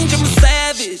 change, I'm a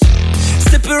savage.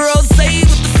 Sippin' rosé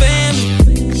with the family.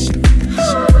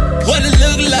 What it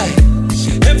look like?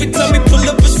 Every time we pull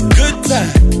up, it's a good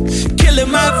time.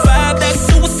 Killing my vibe, that's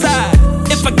suicide.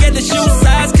 If I get a shoe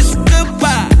size, kiss a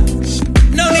goodbye.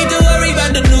 No need to worry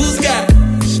about the news guy,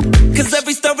 cause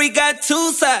every story got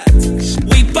 2 sides.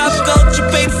 We pop gold, you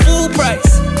paid full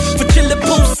price for chillin'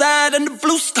 poolside under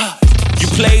blue sky. You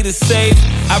played it safe,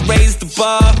 I raised the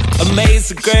bar,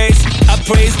 amazing grace. I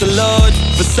praise the Lord,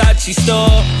 Versace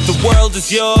store. The world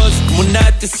is yours,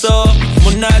 monate so.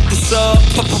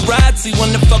 Paparazzi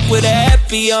wanna fuck with a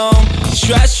happy on.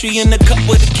 Trashy in the cup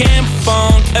with a camera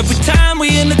phone. Every time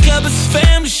we in the club, it's a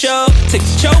family show. Take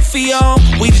the trophy on,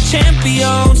 we the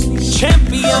champions.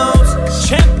 Champions,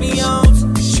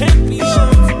 champions,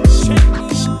 champions,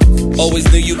 champions.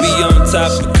 Always knew you'd be on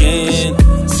top again.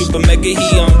 Supa Mega,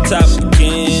 he on top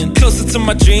again. Closer to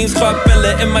my dreams,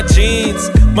 Barbella in my jeans.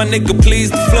 My nigga, please,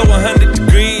 the flow 100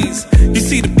 degrees. You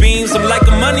see the beams, I'm like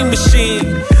a money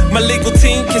machine. My legal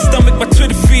team can stomach my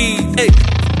Twitter feed. Ay.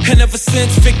 And ever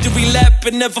since victory lap,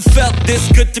 it never felt this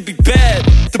good to be bad.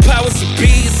 The powers that be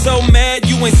is so mad,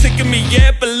 you ain't sick of me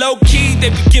yet. But low key, they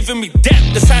be giving me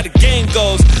depth, that's how the game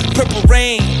goes. Purple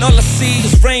rain, all I see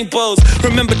is rainbows.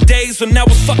 Remember days when I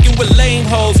was fucking with lame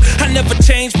hoes. I never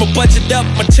changed my budget up,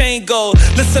 my chain gold.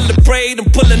 Let's celebrate,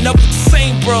 I'm pulling up with the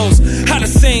same bros. How the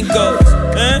saying goes,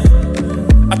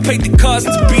 I paid the cost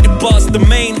to be the boss, the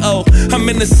main O. I'm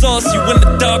in the sauce, you in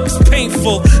the dark, it's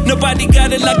painful. Nobody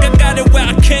got it like I got it where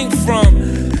I came from.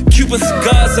 Cuban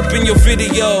cigars up in your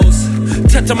videos.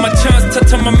 Touch on my chance,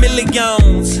 touch on my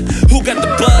millions. Who got the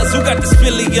buzz, who got the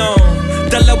spilly on?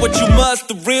 Dollar what you must,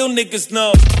 the real niggas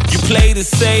know. You played it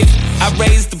safe, I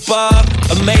raised the bar,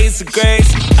 amazing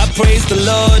grace. I praise the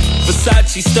Lord,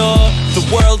 Versace store. The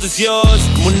world is yours,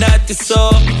 monate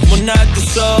so.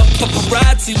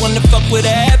 Paparazzi wanna fuck with a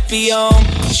happy on.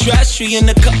 Trashy in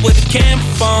the cup with a camera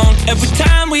phone. Every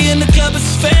time we in the club,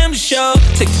 it's a family show.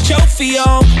 Take the trophy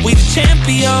on, we the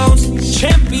champions.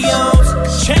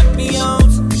 Champions,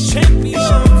 champions,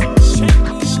 champions,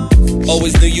 champions.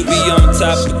 Always knew you'd be on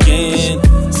top again.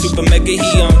 Supa Mega,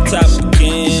 he on top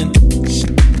again.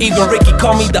 Even Ricky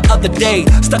called me the other day.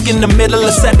 Stuck in the middle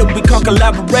and said that we can't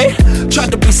collaborate.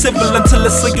 Tried to be civil until I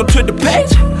saw your Twitter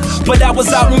page, but I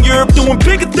was out in Europe doing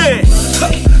bigger things.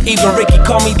 Even Ricky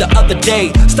called me the other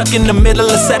day. Stuck in the middle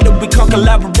and said that we can't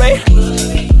collaborate.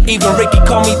 Even Ricky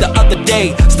called me the other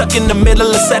day. Stuck in the middle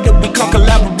and said that we can't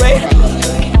collaborate.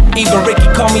 Even Ricky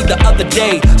called me the other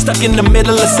day. Stuck in the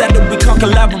middle and said that we can't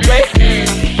collaborate.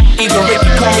 Even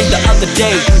Ricky called me the other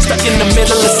day. Stuck in the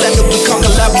middle and said that we can't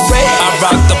collaborate. I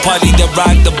rock the party that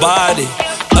rock the body.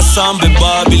 Assemble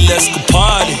Bobby, let's go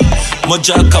party.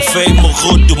 Moja cafe,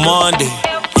 mojo demande.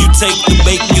 You take the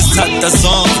bake, you start the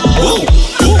song. Woo,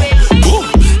 woo, woo.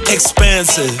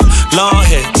 Expensive, long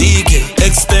hair, DK,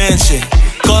 extension.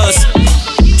 Cause,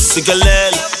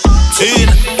 cigalette,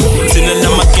 Tina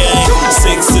in my gang,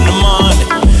 6 in the morning.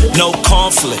 No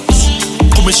conflicts,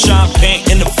 pouring champagne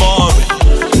in the foreign.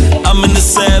 I'm in the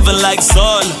 7 like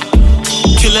Zola,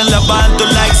 killing la bando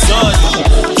like Zola.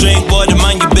 Drink water,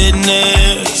 mind your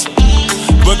business,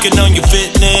 working on your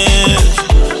fitness.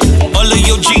 All of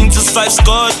your jeans is 5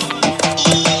 scored.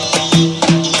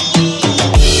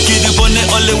 Get it on it,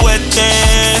 ole wete,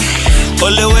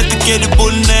 get it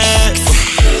bonnet.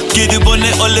 Get it on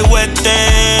it, ole wete.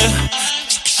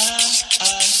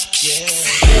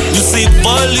 You see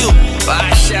volume,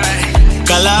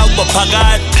 Kalawa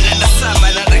Pagat,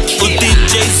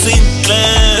 DJ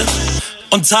Sinclair,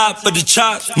 on top of the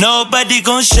chart. Nobody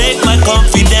gon' shake my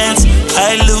confidence.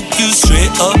 I look you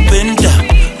straight up and down.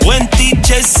 When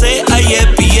DJ say I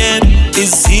am,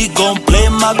 is he gon' play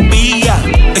my beat?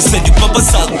 They said you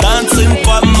papas are dancing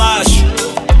for mash.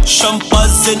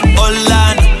 Champagne in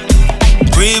Holland.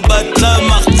 Rebutler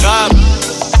Macab.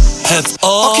 Have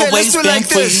always been like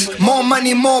free. this. More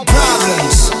money, more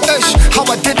problems. Ish, how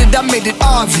I did it, I made it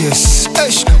obvious.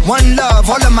 Ish, one love,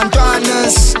 all of my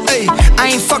dramas. Ay, I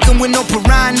ain't fucking with no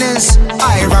piranhas.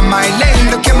 I run my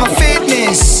lane, look at my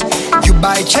fitness. You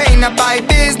buy chain, I buy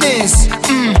business.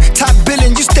 Top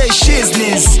billing, you stay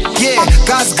shizness. Yeah,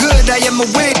 God's good, I am a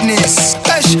witness.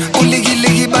 Ish,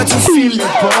 liggy, but to feel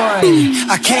it, boy.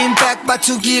 I came back, but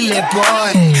to kill it,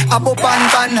 boy. Abo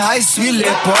ban, high sweet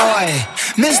it, boy.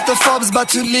 Mr. Forbes, but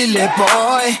to lily,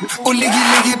 boy.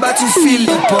 Liggy, but to feel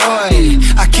it, boy.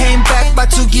 I came back, but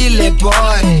to kill it,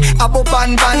 boy. Abo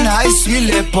ban, high sweet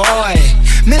it, boy.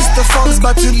 Mr. Forbes,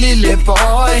 but to lily,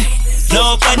 boy.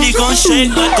 Nobody gon'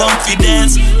 shake my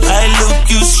confidence. I look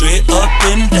you straight up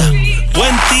and down.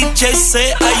 When DJ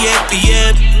say I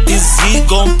is he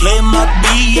gon' play my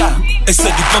beer? I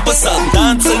said the papas are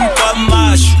dancing for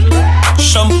mash.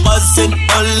 Champagne in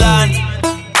Holland.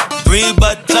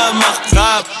 Rebutler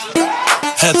Macab.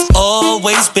 Have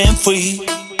always been free.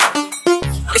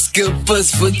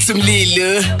 Skilpers foot some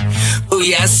lilo.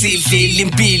 Uyasi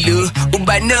feeling pilo.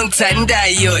 Ubanong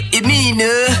tandayo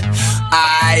imino.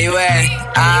 I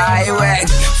went.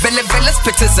 Vela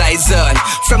specters eyes on.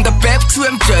 From the Pep to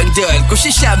M. John Dunn. Go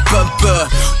she bumper.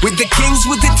 With the kings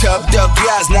with the top dog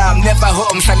glass. Now I'm never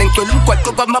home. Saling tulum kwat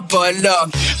ko my bolo.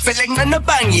 Feeling na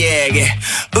bang yeg.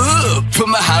 Ooh,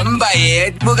 pumahamba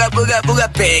yeg. Buga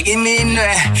peg.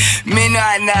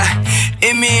 Minwana.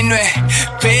 Iminwe.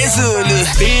 Pezulu.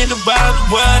 Been around the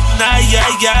world now,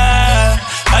 yeah.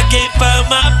 I can't find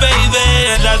my baby,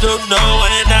 and I don't know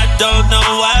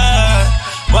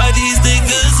why these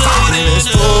niggas It's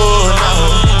full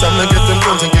now. Time to get them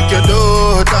guns and kick your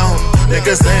door down.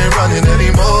 Niggas ain't running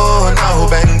anymore now.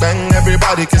 Bang, bang,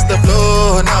 everybody kiss the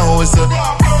floor now. It's all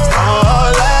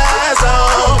eyes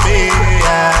on me,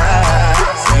 yeah.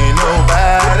 See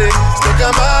nobody. Stick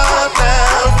 'em up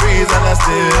now. Freeze and I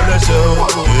steal the show.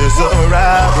 It's a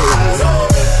robbery.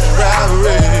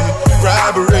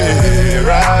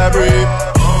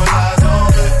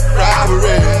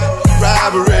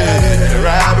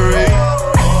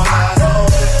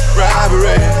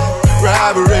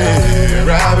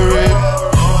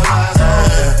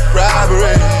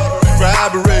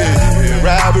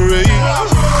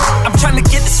 I'm trying to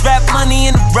get this rap money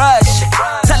in a rush.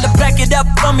 Tell her back it up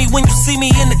for me when you see me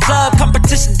in the club.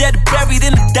 Competition dead buried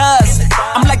in the dust.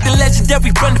 I'm like the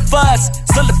legendary Run the Fuss,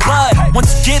 still the bud.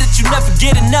 Once you get it, you never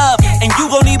get enough. And you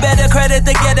gon' need better credit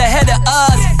to get ahead of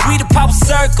us. We the power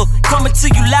circle, coming to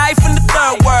you live from the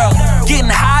third world. Getting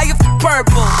higher for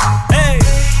purple. Hey,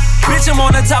 bitch, I'm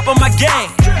on the top of my game.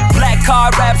 Black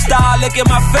card rap star, look at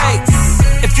my face.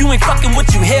 If you ain't fucking what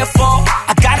you here for,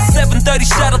 I got a 7:30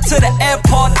 shuttle to the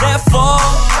airport. Therefore,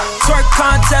 twerk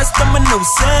contest, I'm a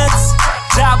nuisance.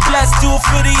 God bless, do it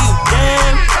for the youth,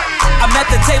 damn. I'm at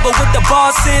the table with the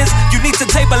bosses. You need to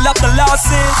table up the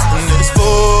losses. It's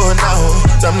full now.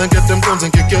 Time to get them guns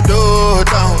and kick your door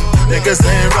down. Niggas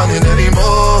ain't running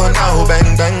anymore now.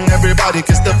 Bang, bang, everybody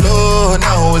kiss the floor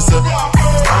now. It's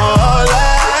all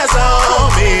eyes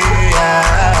on me,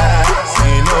 yeah.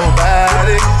 See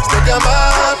nobody. Stick 'em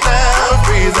up now.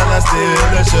 Freeze and I steal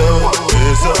the show.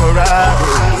 It's a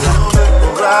robbery.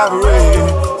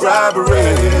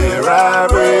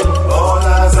 All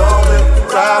eyes on me.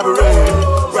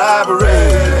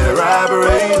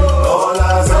 Robbery. All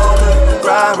eyes on me.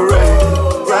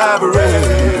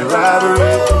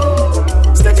 Robbery.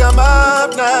 Stick 'em up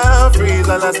now. Freeze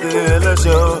and I steal the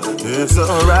show. It's a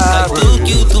robbery. I took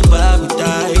you to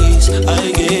paradise.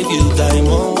 I gave you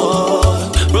diamond war.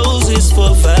 Roses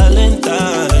for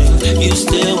Valentine. You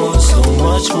still want so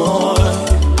much more.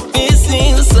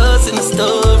 Missing the sauce in the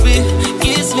story.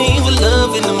 Kiss me with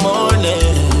love in the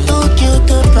morning. Took you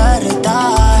to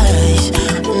paradise.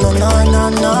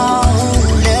 No.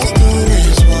 Let's do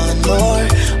this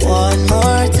one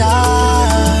more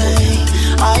time.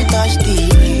 I touch the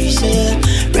reason.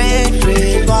 Red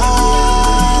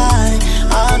wine.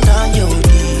 I'm not your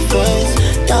defense.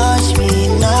 Touch me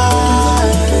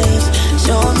nice.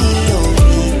 Show me your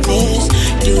weakness.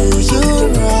 Do you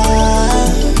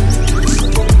right?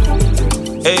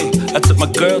 Hey, I took my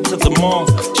girl to the mall.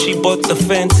 She bought the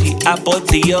fancy, I bought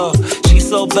the Dior. She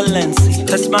so Balenci,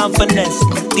 her smile finesse.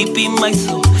 Deep in my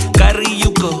soul, carry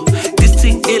you go. This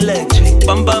thing electric,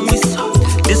 bamba me so.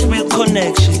 This real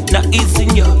connection, now it's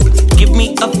in your. Give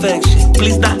me affection,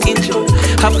 please not enjoy.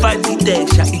 Have fight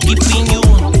detection, it keeping you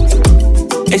on.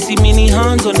 I see many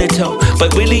hands on the toe,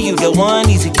 but really you the one.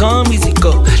 Easy come, easy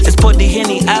go. Let's pour the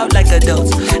Henny out like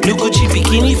adults. New Gucci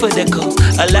bikini for the coast.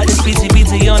 A lot of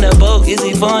speedy on the boat. Is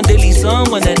it fun? Daily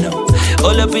song when I know.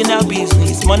 All up up in our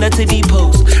business, monitor the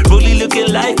post. Rolly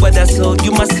looking like what I sold,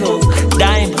 you my soul.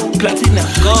 Diamond, platinum,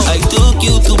 gold. I took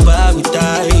you to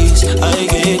paradise, I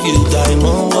gave you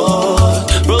diamond war.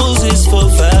 Roses for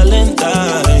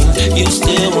Valentine, you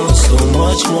still want so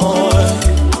much more.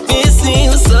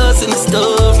 Missing the sauce in the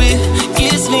story,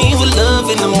 kiss me with love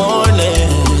in the morning.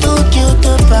 Took you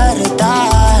to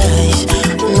paradise,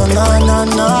 no, no, no,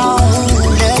 no.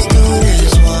 Let's do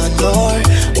this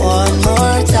one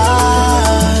more time.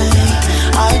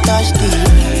 I touched the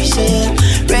reason,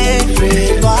 red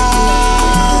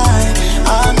wine.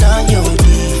 I'm not your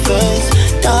defense,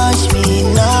 touch me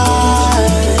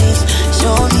nice.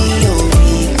 Show me your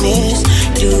weakness,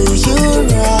 do you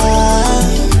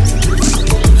right?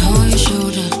 On your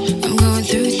shoulder, I'm going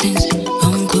through things.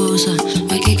 I'm closer,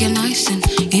 my kick and ice and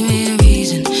give me a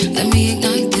reason. Let me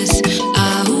ignite this.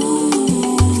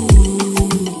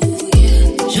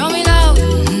 Show me love,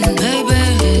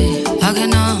 baby. I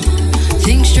can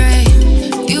think straight.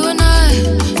 You and I,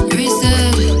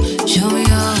 reset. Show me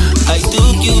up. I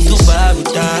took you to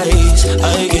paradise,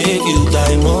 I gave you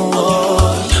diamond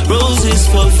war. Roses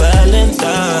for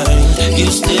Valentine, you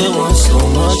still want so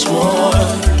much more.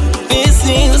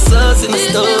 Missing the sauce in the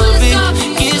story,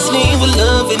 kiss me with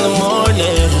love in the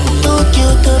morning. Took you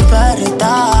to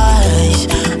paradise,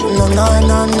 no, no,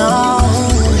 no, no.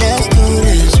 Let's do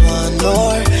this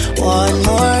one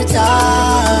more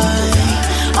time.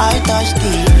 I touched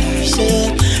the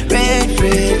reason, red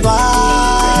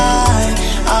wine.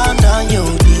 I'm not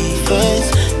your defense,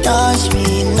 touch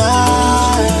me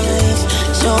nice.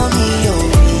 Show me your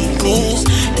weakness,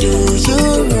 do you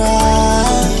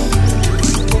right?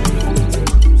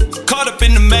 Caught up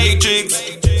in the matrix,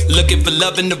 looking for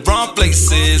love in the wrong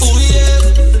places. Ooh,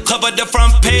 yeah. Cover the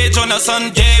front page on a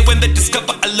Sunday when they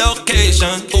discover a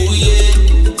location. Ooh,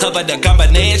 yeah. Cover the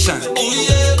combination. Ooh,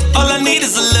 yeah. All I need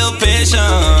is a little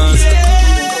patience.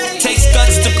 Yeah. Takes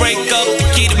guts to break up. The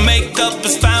key to make up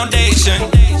is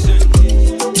foundation.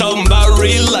 Talking about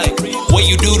real life, where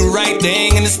you do the right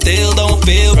thing and it still don't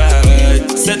feel right.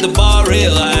 Set the bar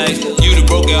real high. You the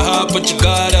broken heart, but you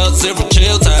got out zero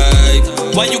chill tight.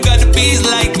 Why you gotta be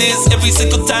like this? Every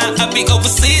single time I be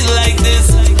overseas like this.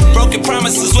 Broken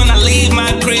promises when I leave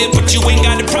my crib, but you ain't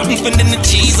got a problem spending the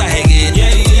cheese I hate it.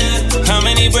 Yeah, yeah. How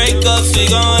many breakups we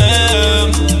gon'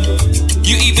 have?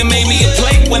 You even made me a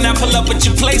plate when I pull up at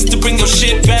your place to bring your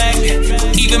shit back.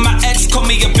 Even my ex called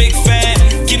me a big fan.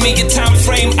 Give me your time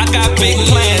frame, I got big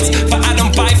plans. But I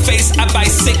don't buy face, I buy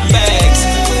sick bags.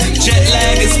 Jet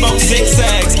lag and smoke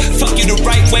zigzags. Fuck you the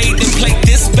right way, then play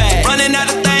this bag. Running out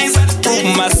of things, I can prove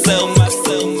myself.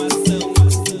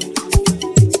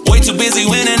 Way too busy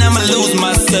winning, I'ma lose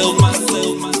myself.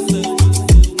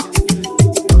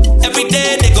 Every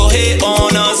day they go hate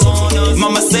on us.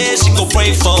 Mama said she gon'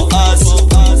 pray for us.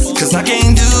 Cause I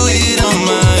can't do it on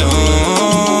my own.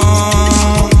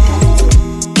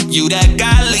 You that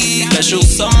godly, special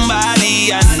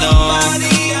somebody I know.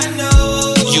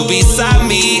 You beside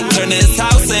me, turn this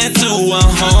house into a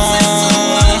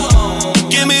home.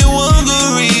 Give me one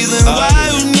good reason why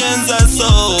unions are so.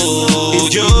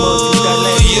 Yo.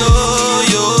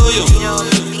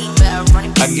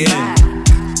 Again.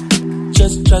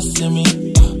 Just trust in me.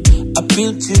 I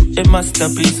built you a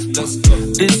masterpiece.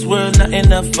 This world not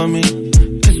enough for me.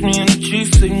 Kiss me in the tree,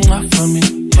 sing off for me.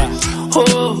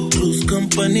 Oh, lose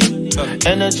company.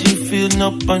 Energy feel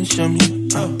no punch on me.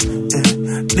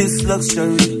 This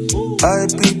luxury. I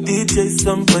be DJ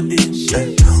somebody.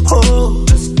 Oh,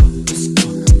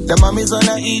 the mommy's on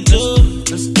a E2.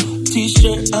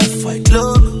 T-shirt, off-white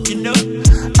logo. You know,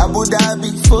 Abu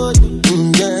Dhabi food.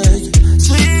 Yeah.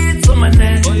 Sweet on my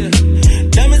neck. Oh, yeah.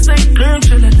 Diamonds like girl,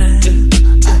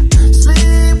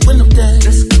 sleep when I'm dead.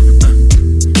 Let's go.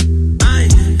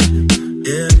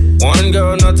 Yeah. One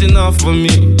girl, not enough for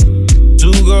me.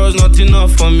 Two girls, not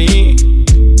enough for me.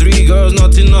 Three girls,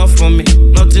 not enough for me.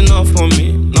 Not enough for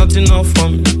me. Not enough for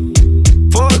me.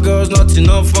 Four girls, not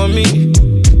enough for me.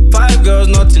 Five girls,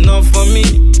 not enough for me.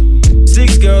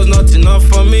 Six girls, not enough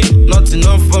for me. Not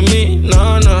enough for me.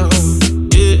 No, no.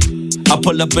 Yeah. I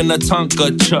pull up in a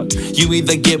Tonka truck. You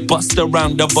either get bust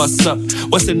around or bust up.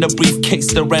 What's in the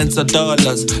briefcase? The rands of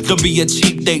dollars. Don't be a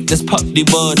cheap date, let's pop the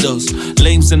bottles.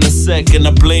 Lames in the sec and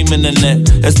I blame in the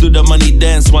net. Let's do the money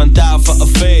dance, one dial for a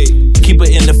fade. Keep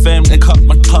it in the fam and cut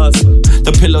my cousin.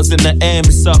 The pillows in the air,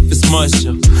 it's soft, it's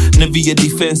moisture. Nivea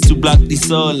defense to block the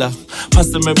solar.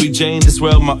 Pasta Mary Jane, this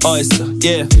world my oyster.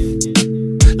 Yeah.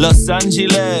 Los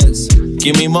Angeles,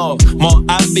 give me more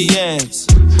ambience.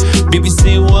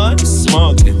 BBC One,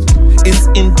 smoking. It's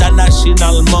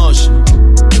international motion.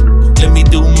 Let me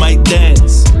do my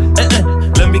dance.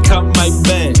 Let me count my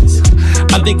bands.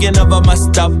 I'm thinking of I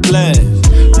must stop playing.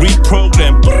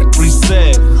 Reprogram,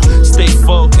 reset. Stay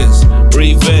focused,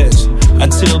 revenge.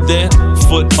 Until then,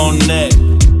 foot on neck.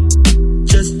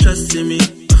 Just trust in me.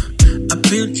 I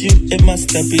built you in my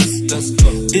stubbies.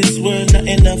 This world not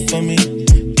enough for me.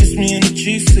 Kiss me in the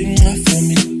tree, sing off for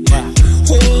me.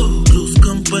 Whoa, lose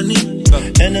company.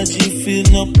 Energy feel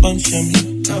no punch on me.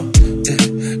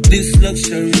 This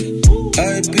luxury.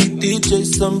 I be DJ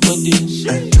somebody.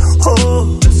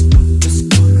 Oh,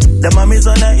 the mommy's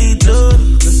on a eater.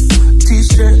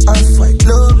 T-shirt on fight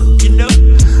logo. You know,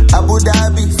 Abu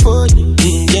Dhabi for you.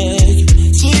 Yeah,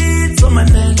 sweet on my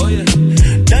neck. Oh yeah,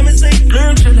 diamonds ain't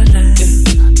blurred to the night.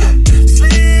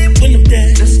 Sleep when I'm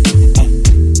dead.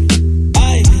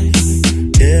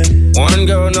 Yeah. One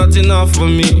girl not enough for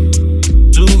me.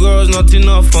 Two girls not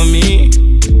enough for me.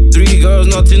 Three girls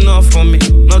not enough for me.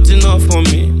 Not enough for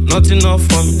me. Not enough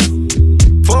for me.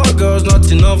 Four girls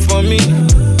not enough for me.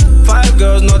 Five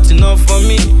girls not enough for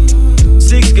me.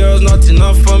 Six girls not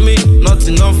enough for me. Not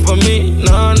enough for me.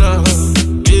 No, no.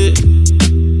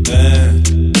 Yeah.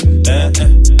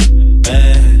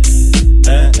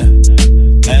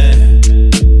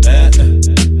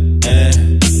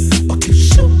 Okay,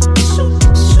 shoot.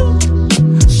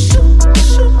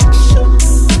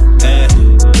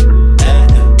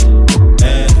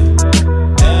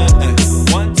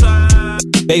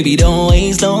 Baby, don't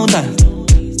waste no time.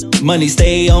 Money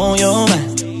stay on your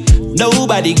mind.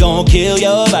 Nobody gon' kill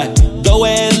your vibe. Go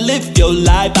and live your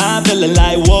life. I'm feeling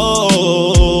like,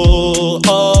 whoa,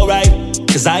 alright.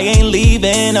 Cause I ain't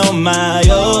leaving on my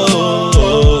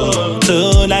own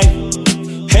tonight.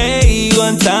 Hey,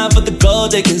 one time for the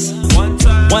gold diggers.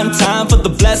 One time for the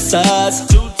blessers.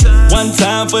 One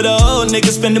time for the old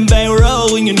niggas spending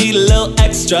bankroll when you need a little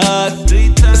extra.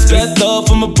 Straight though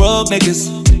from a broke niggas.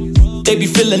 They be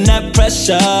feeling that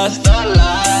pressure.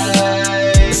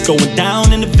 It's going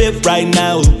down in the VIP right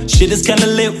now. Shit is kinda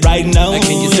lit right now.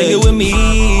 Can you sing it with me?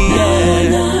 Yeah.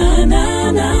 Na,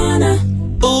 na, na, na.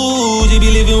 Ooh, you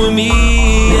be living with me?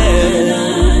 Yeah.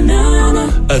 Na, na, na, na.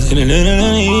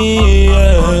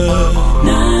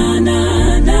 Na,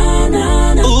 na,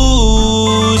 na, na.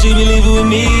 Ooh, she be living with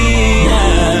me?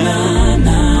 Yeah. Na,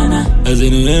 na, na, na.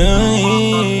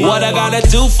 What I gotta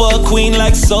do for a queen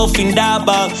like Sophie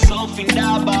Daba?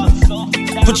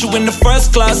 Put you in the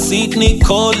first class seat,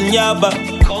 Nicole and Yaba.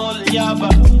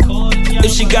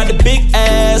 If she got a big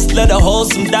ass, let her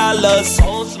hold some dollars.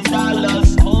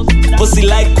 Pussy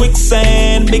like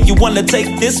quicksand, make you wanna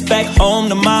take this back home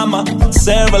to mama.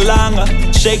 Sarah Langa,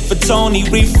 shake for Tony,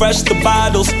 refresh the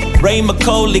bottles. Ray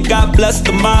McCauley, God bless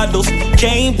the models.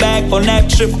 Came back on that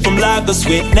trip from Lagos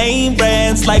with name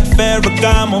brands like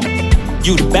Ferragamo.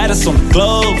 You the baddest on the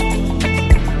globe.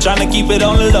 Tryna keep it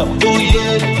on the low. Ooh,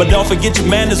 yeah. But don't forget your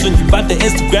manners when you bout the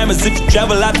Instagram as if you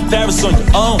travel out to Paris on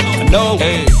your own. I know.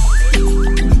 Hey,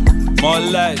 more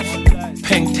life.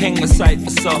 Pink ting a sight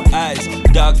for sore eyes.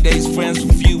 Dark days friends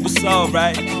with you, it's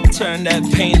alright. Turn that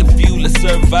pain to fuel, let's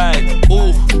survive.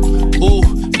 Ooh,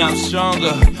 now I'm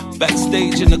stronger.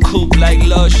 Backstage in the coupe like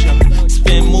Lusha.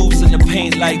 Spin moves in the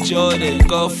paint like Jordan.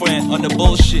 Girlfriend on the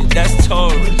bullshit, that's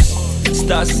Taurus.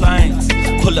 Star signs,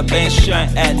 pull up and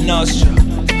shine at Nostra.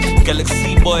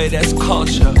 Galaxy boy, that's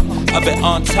culture. I've been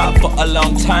on top for a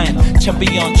long time.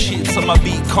 Champion cheats on my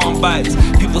beat combines.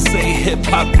 People say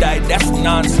hip-hop died, that's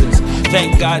nonsense.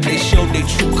 Thank God they showed their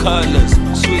true colors.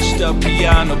 Switched up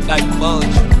piano like Bulge.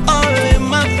 All in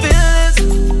my feelings,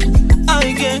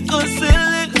 I can't conceal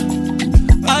it.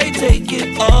 I take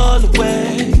it all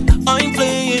away. I'm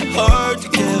playing hard to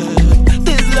get.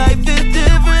 This life is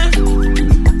different.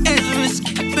 It's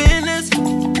risky business.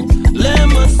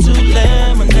 Lemons to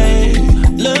lemonade.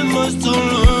 Lemons to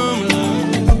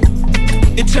lemonade.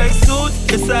 It takes suit,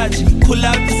 Versace, pull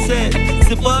out the set.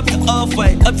 Zip up the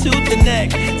off-white, up to the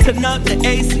neck. Turn up the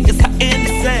AC, it's hot in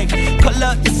the sack. Call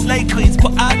up the slay queens,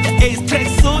 pull out the ace. Take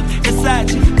suit,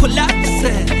 Versace, pull out the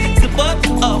set. Zip up the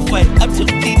off-white, up to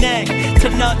the neck.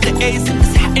 Turn up the AC,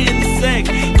 it's hot in the sack.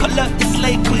 Call up the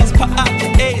slay queens, pull out the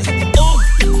ace. Ooh,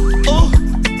 ooh.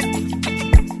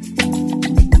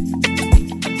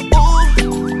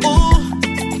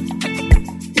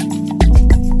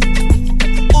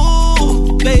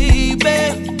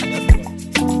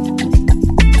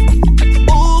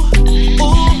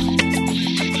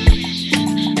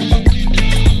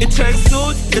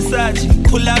 Versace,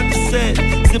 pull out the set.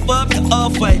 Zip up the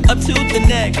off-white, up to the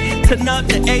neck. Turn up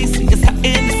the AC, it's hot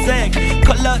in the sack.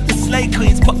 Call up the slay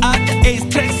queens, pull out the ace.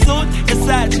 Take suit,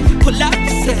 Versace, pull out the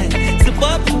set. Zip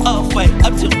up the off-white,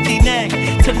 up to the neck.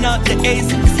 Turn up the AC,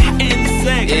 it's hot in the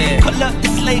sack. Call up the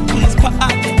slay queens, pull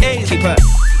out the ace. Keep up.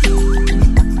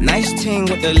 Nice ting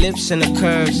with the lips and the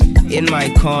curves. In my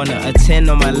corner, a 10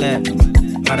 on my lap.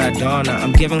 Maradona,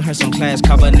 I'm giving her some class.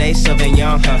 Cabernet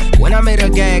Sauvignon, her. When I made her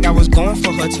gag, I was going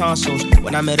for her tonsils.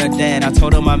 When I met her dad, I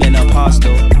told him I'm an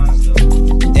apostle.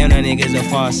 Damn, that nigga's a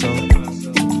fossil.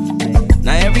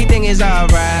 Now everything is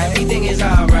alright. Everything is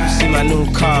alright. See my new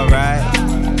car, right?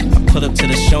 I pulled up to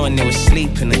the show and they was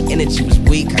asleep and the energy was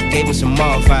weak. I gave them some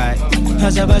more vibe.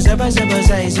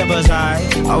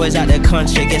 Always out the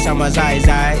country, guess I'm a zai.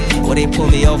 Or they pull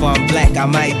me over, I'm black, I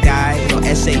might die. You know,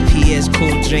 SAPS,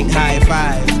 cool, drink, high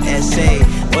five. SA,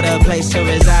 what a place to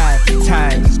reside.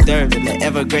 Times, Durban, the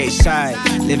Evergreen side.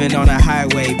 Living on a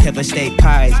highway, pepper steak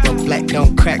pies. But black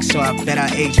don't crack, so I bet I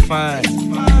age fine.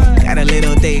 Got a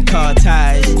little thing called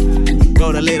ties.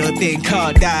 Wrote a little thing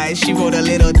called dies. She wrote a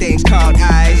little things called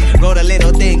eyes. Wrote a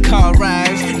little thing called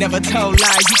rhymes. Never told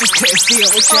lies, you just can't see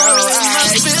it with your own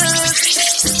eyes.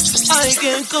 I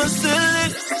can't conceal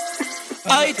it.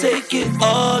 I take it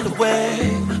all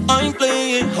away. I'm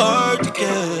playing hard to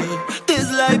get. This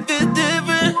life is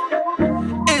different.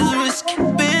 It's risky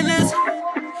business.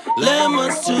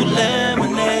 Lemons to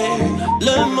lemonade.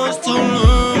 Lemons to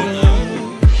lemonade.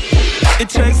 It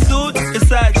tracks suit,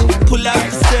 Versace. Pull out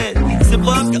the set. Zip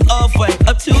up the off-white,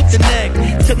 up to the neck.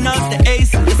 Turn up the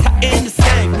ace, it's hot in the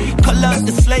sack. Call up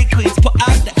the slay queens, put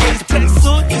out the ace. Track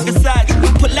suit, Versace,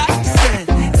 pull out the set.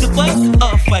 Zip up the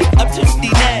off-white, up to the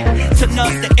neck. Turn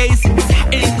up the ace, it's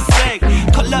hot in the sack.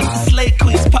 Call up the slay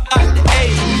queens, put out the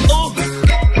ace. Ooh.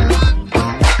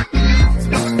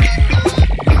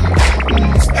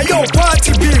 Hey yo,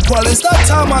 party people, it's that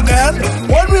time again.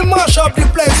 When we mash up the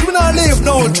place, we not leave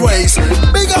no trace.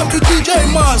 Big up to DJ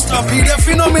Master P, the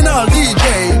phenomenal DJ.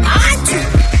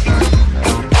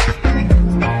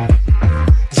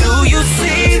 Do you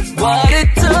see what it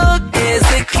took? Is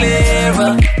it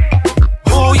clearer?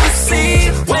 Who you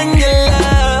see when you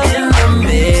look in the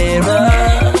mirror?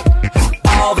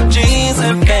 All the dreams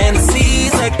and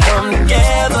fantasies that come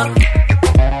together.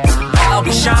 I'll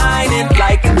be shining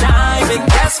like a diamond,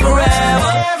 that's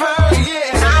forever.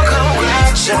 Now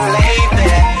congratulate me.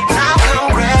 Now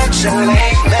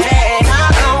congratulate me. Now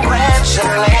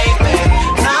congratulate me.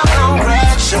 Now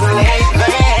congratulate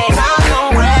me. Now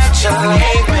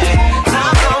congratulate me.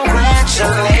 Now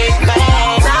congratulate me.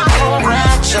 Now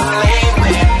congratulate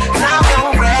me. Now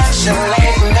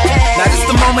congratulate me. Now this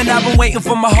the moment I've been waiting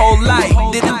for my whole life.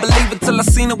 Didn't believe it till I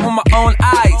seen it with my own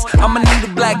eyes. I'ma need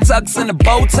a black tux and a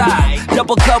bow tie.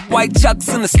 Double cup white chucks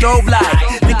and a strobe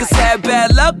light. Niggas had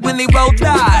bad luck when they roll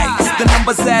dice. The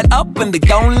numbers add up and they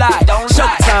don't lie.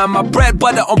 Showtime, my bread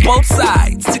butter on both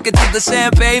sides. Ticket to the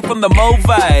champagne from the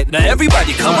Movite. Now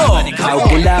everybody come on.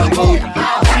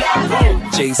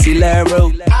 JC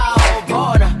Laro.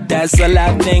 That's all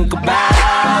I think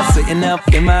about. Sitting up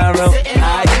in my room.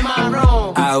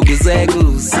 I'll say,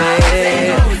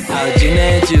 I'll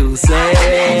juice.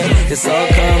 It's all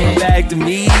coming back to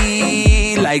me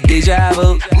like deja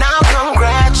vu. Now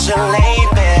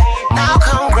congratulate me. Now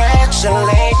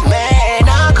congratulate me.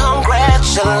 Now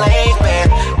congratulate me.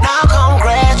 Now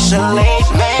congratulate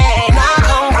me. Now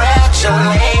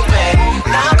congratulate me.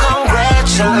 Now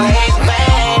congratulate me.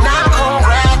 Now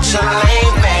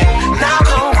congratulate me. Now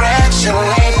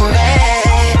congratulate me.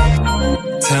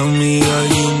 Tell me, are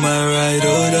you my ride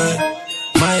or die?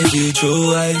 My future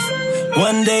wife.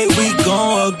 One day we gon'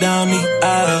 walk down the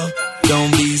aisle.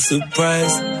 Don't be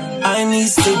surprised. I need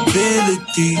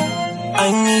stability. I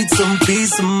need some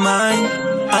peace of mind.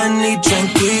 I need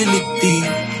tranquility,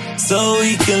 so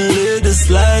we can live this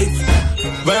life.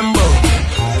 Rambo,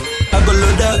 I go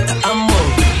load up the ammo.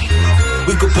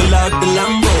 We could pull out the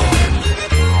Lambo.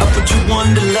 I put you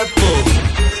on the level.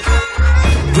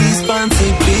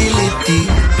 Responsibility,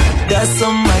 that's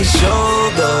on my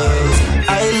shoulders.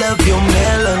 I love your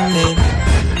melanin,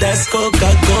 that's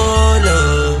Coca-Cola.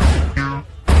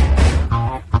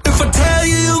 If I tell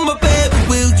you my baby,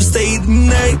 will you stay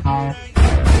tonight?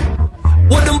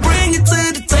 What I'm bringing to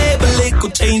the table, it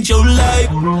could change your life.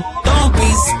 Don't be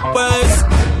surprised.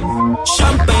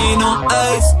 Champagne on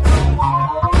ice.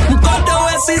 Got the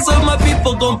Westies, so my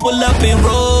people gon' pull up in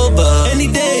Rover. Any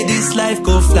day this life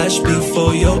go flash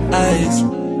before your eyes.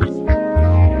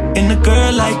 In a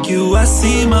girl like you, I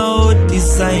see my old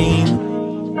design.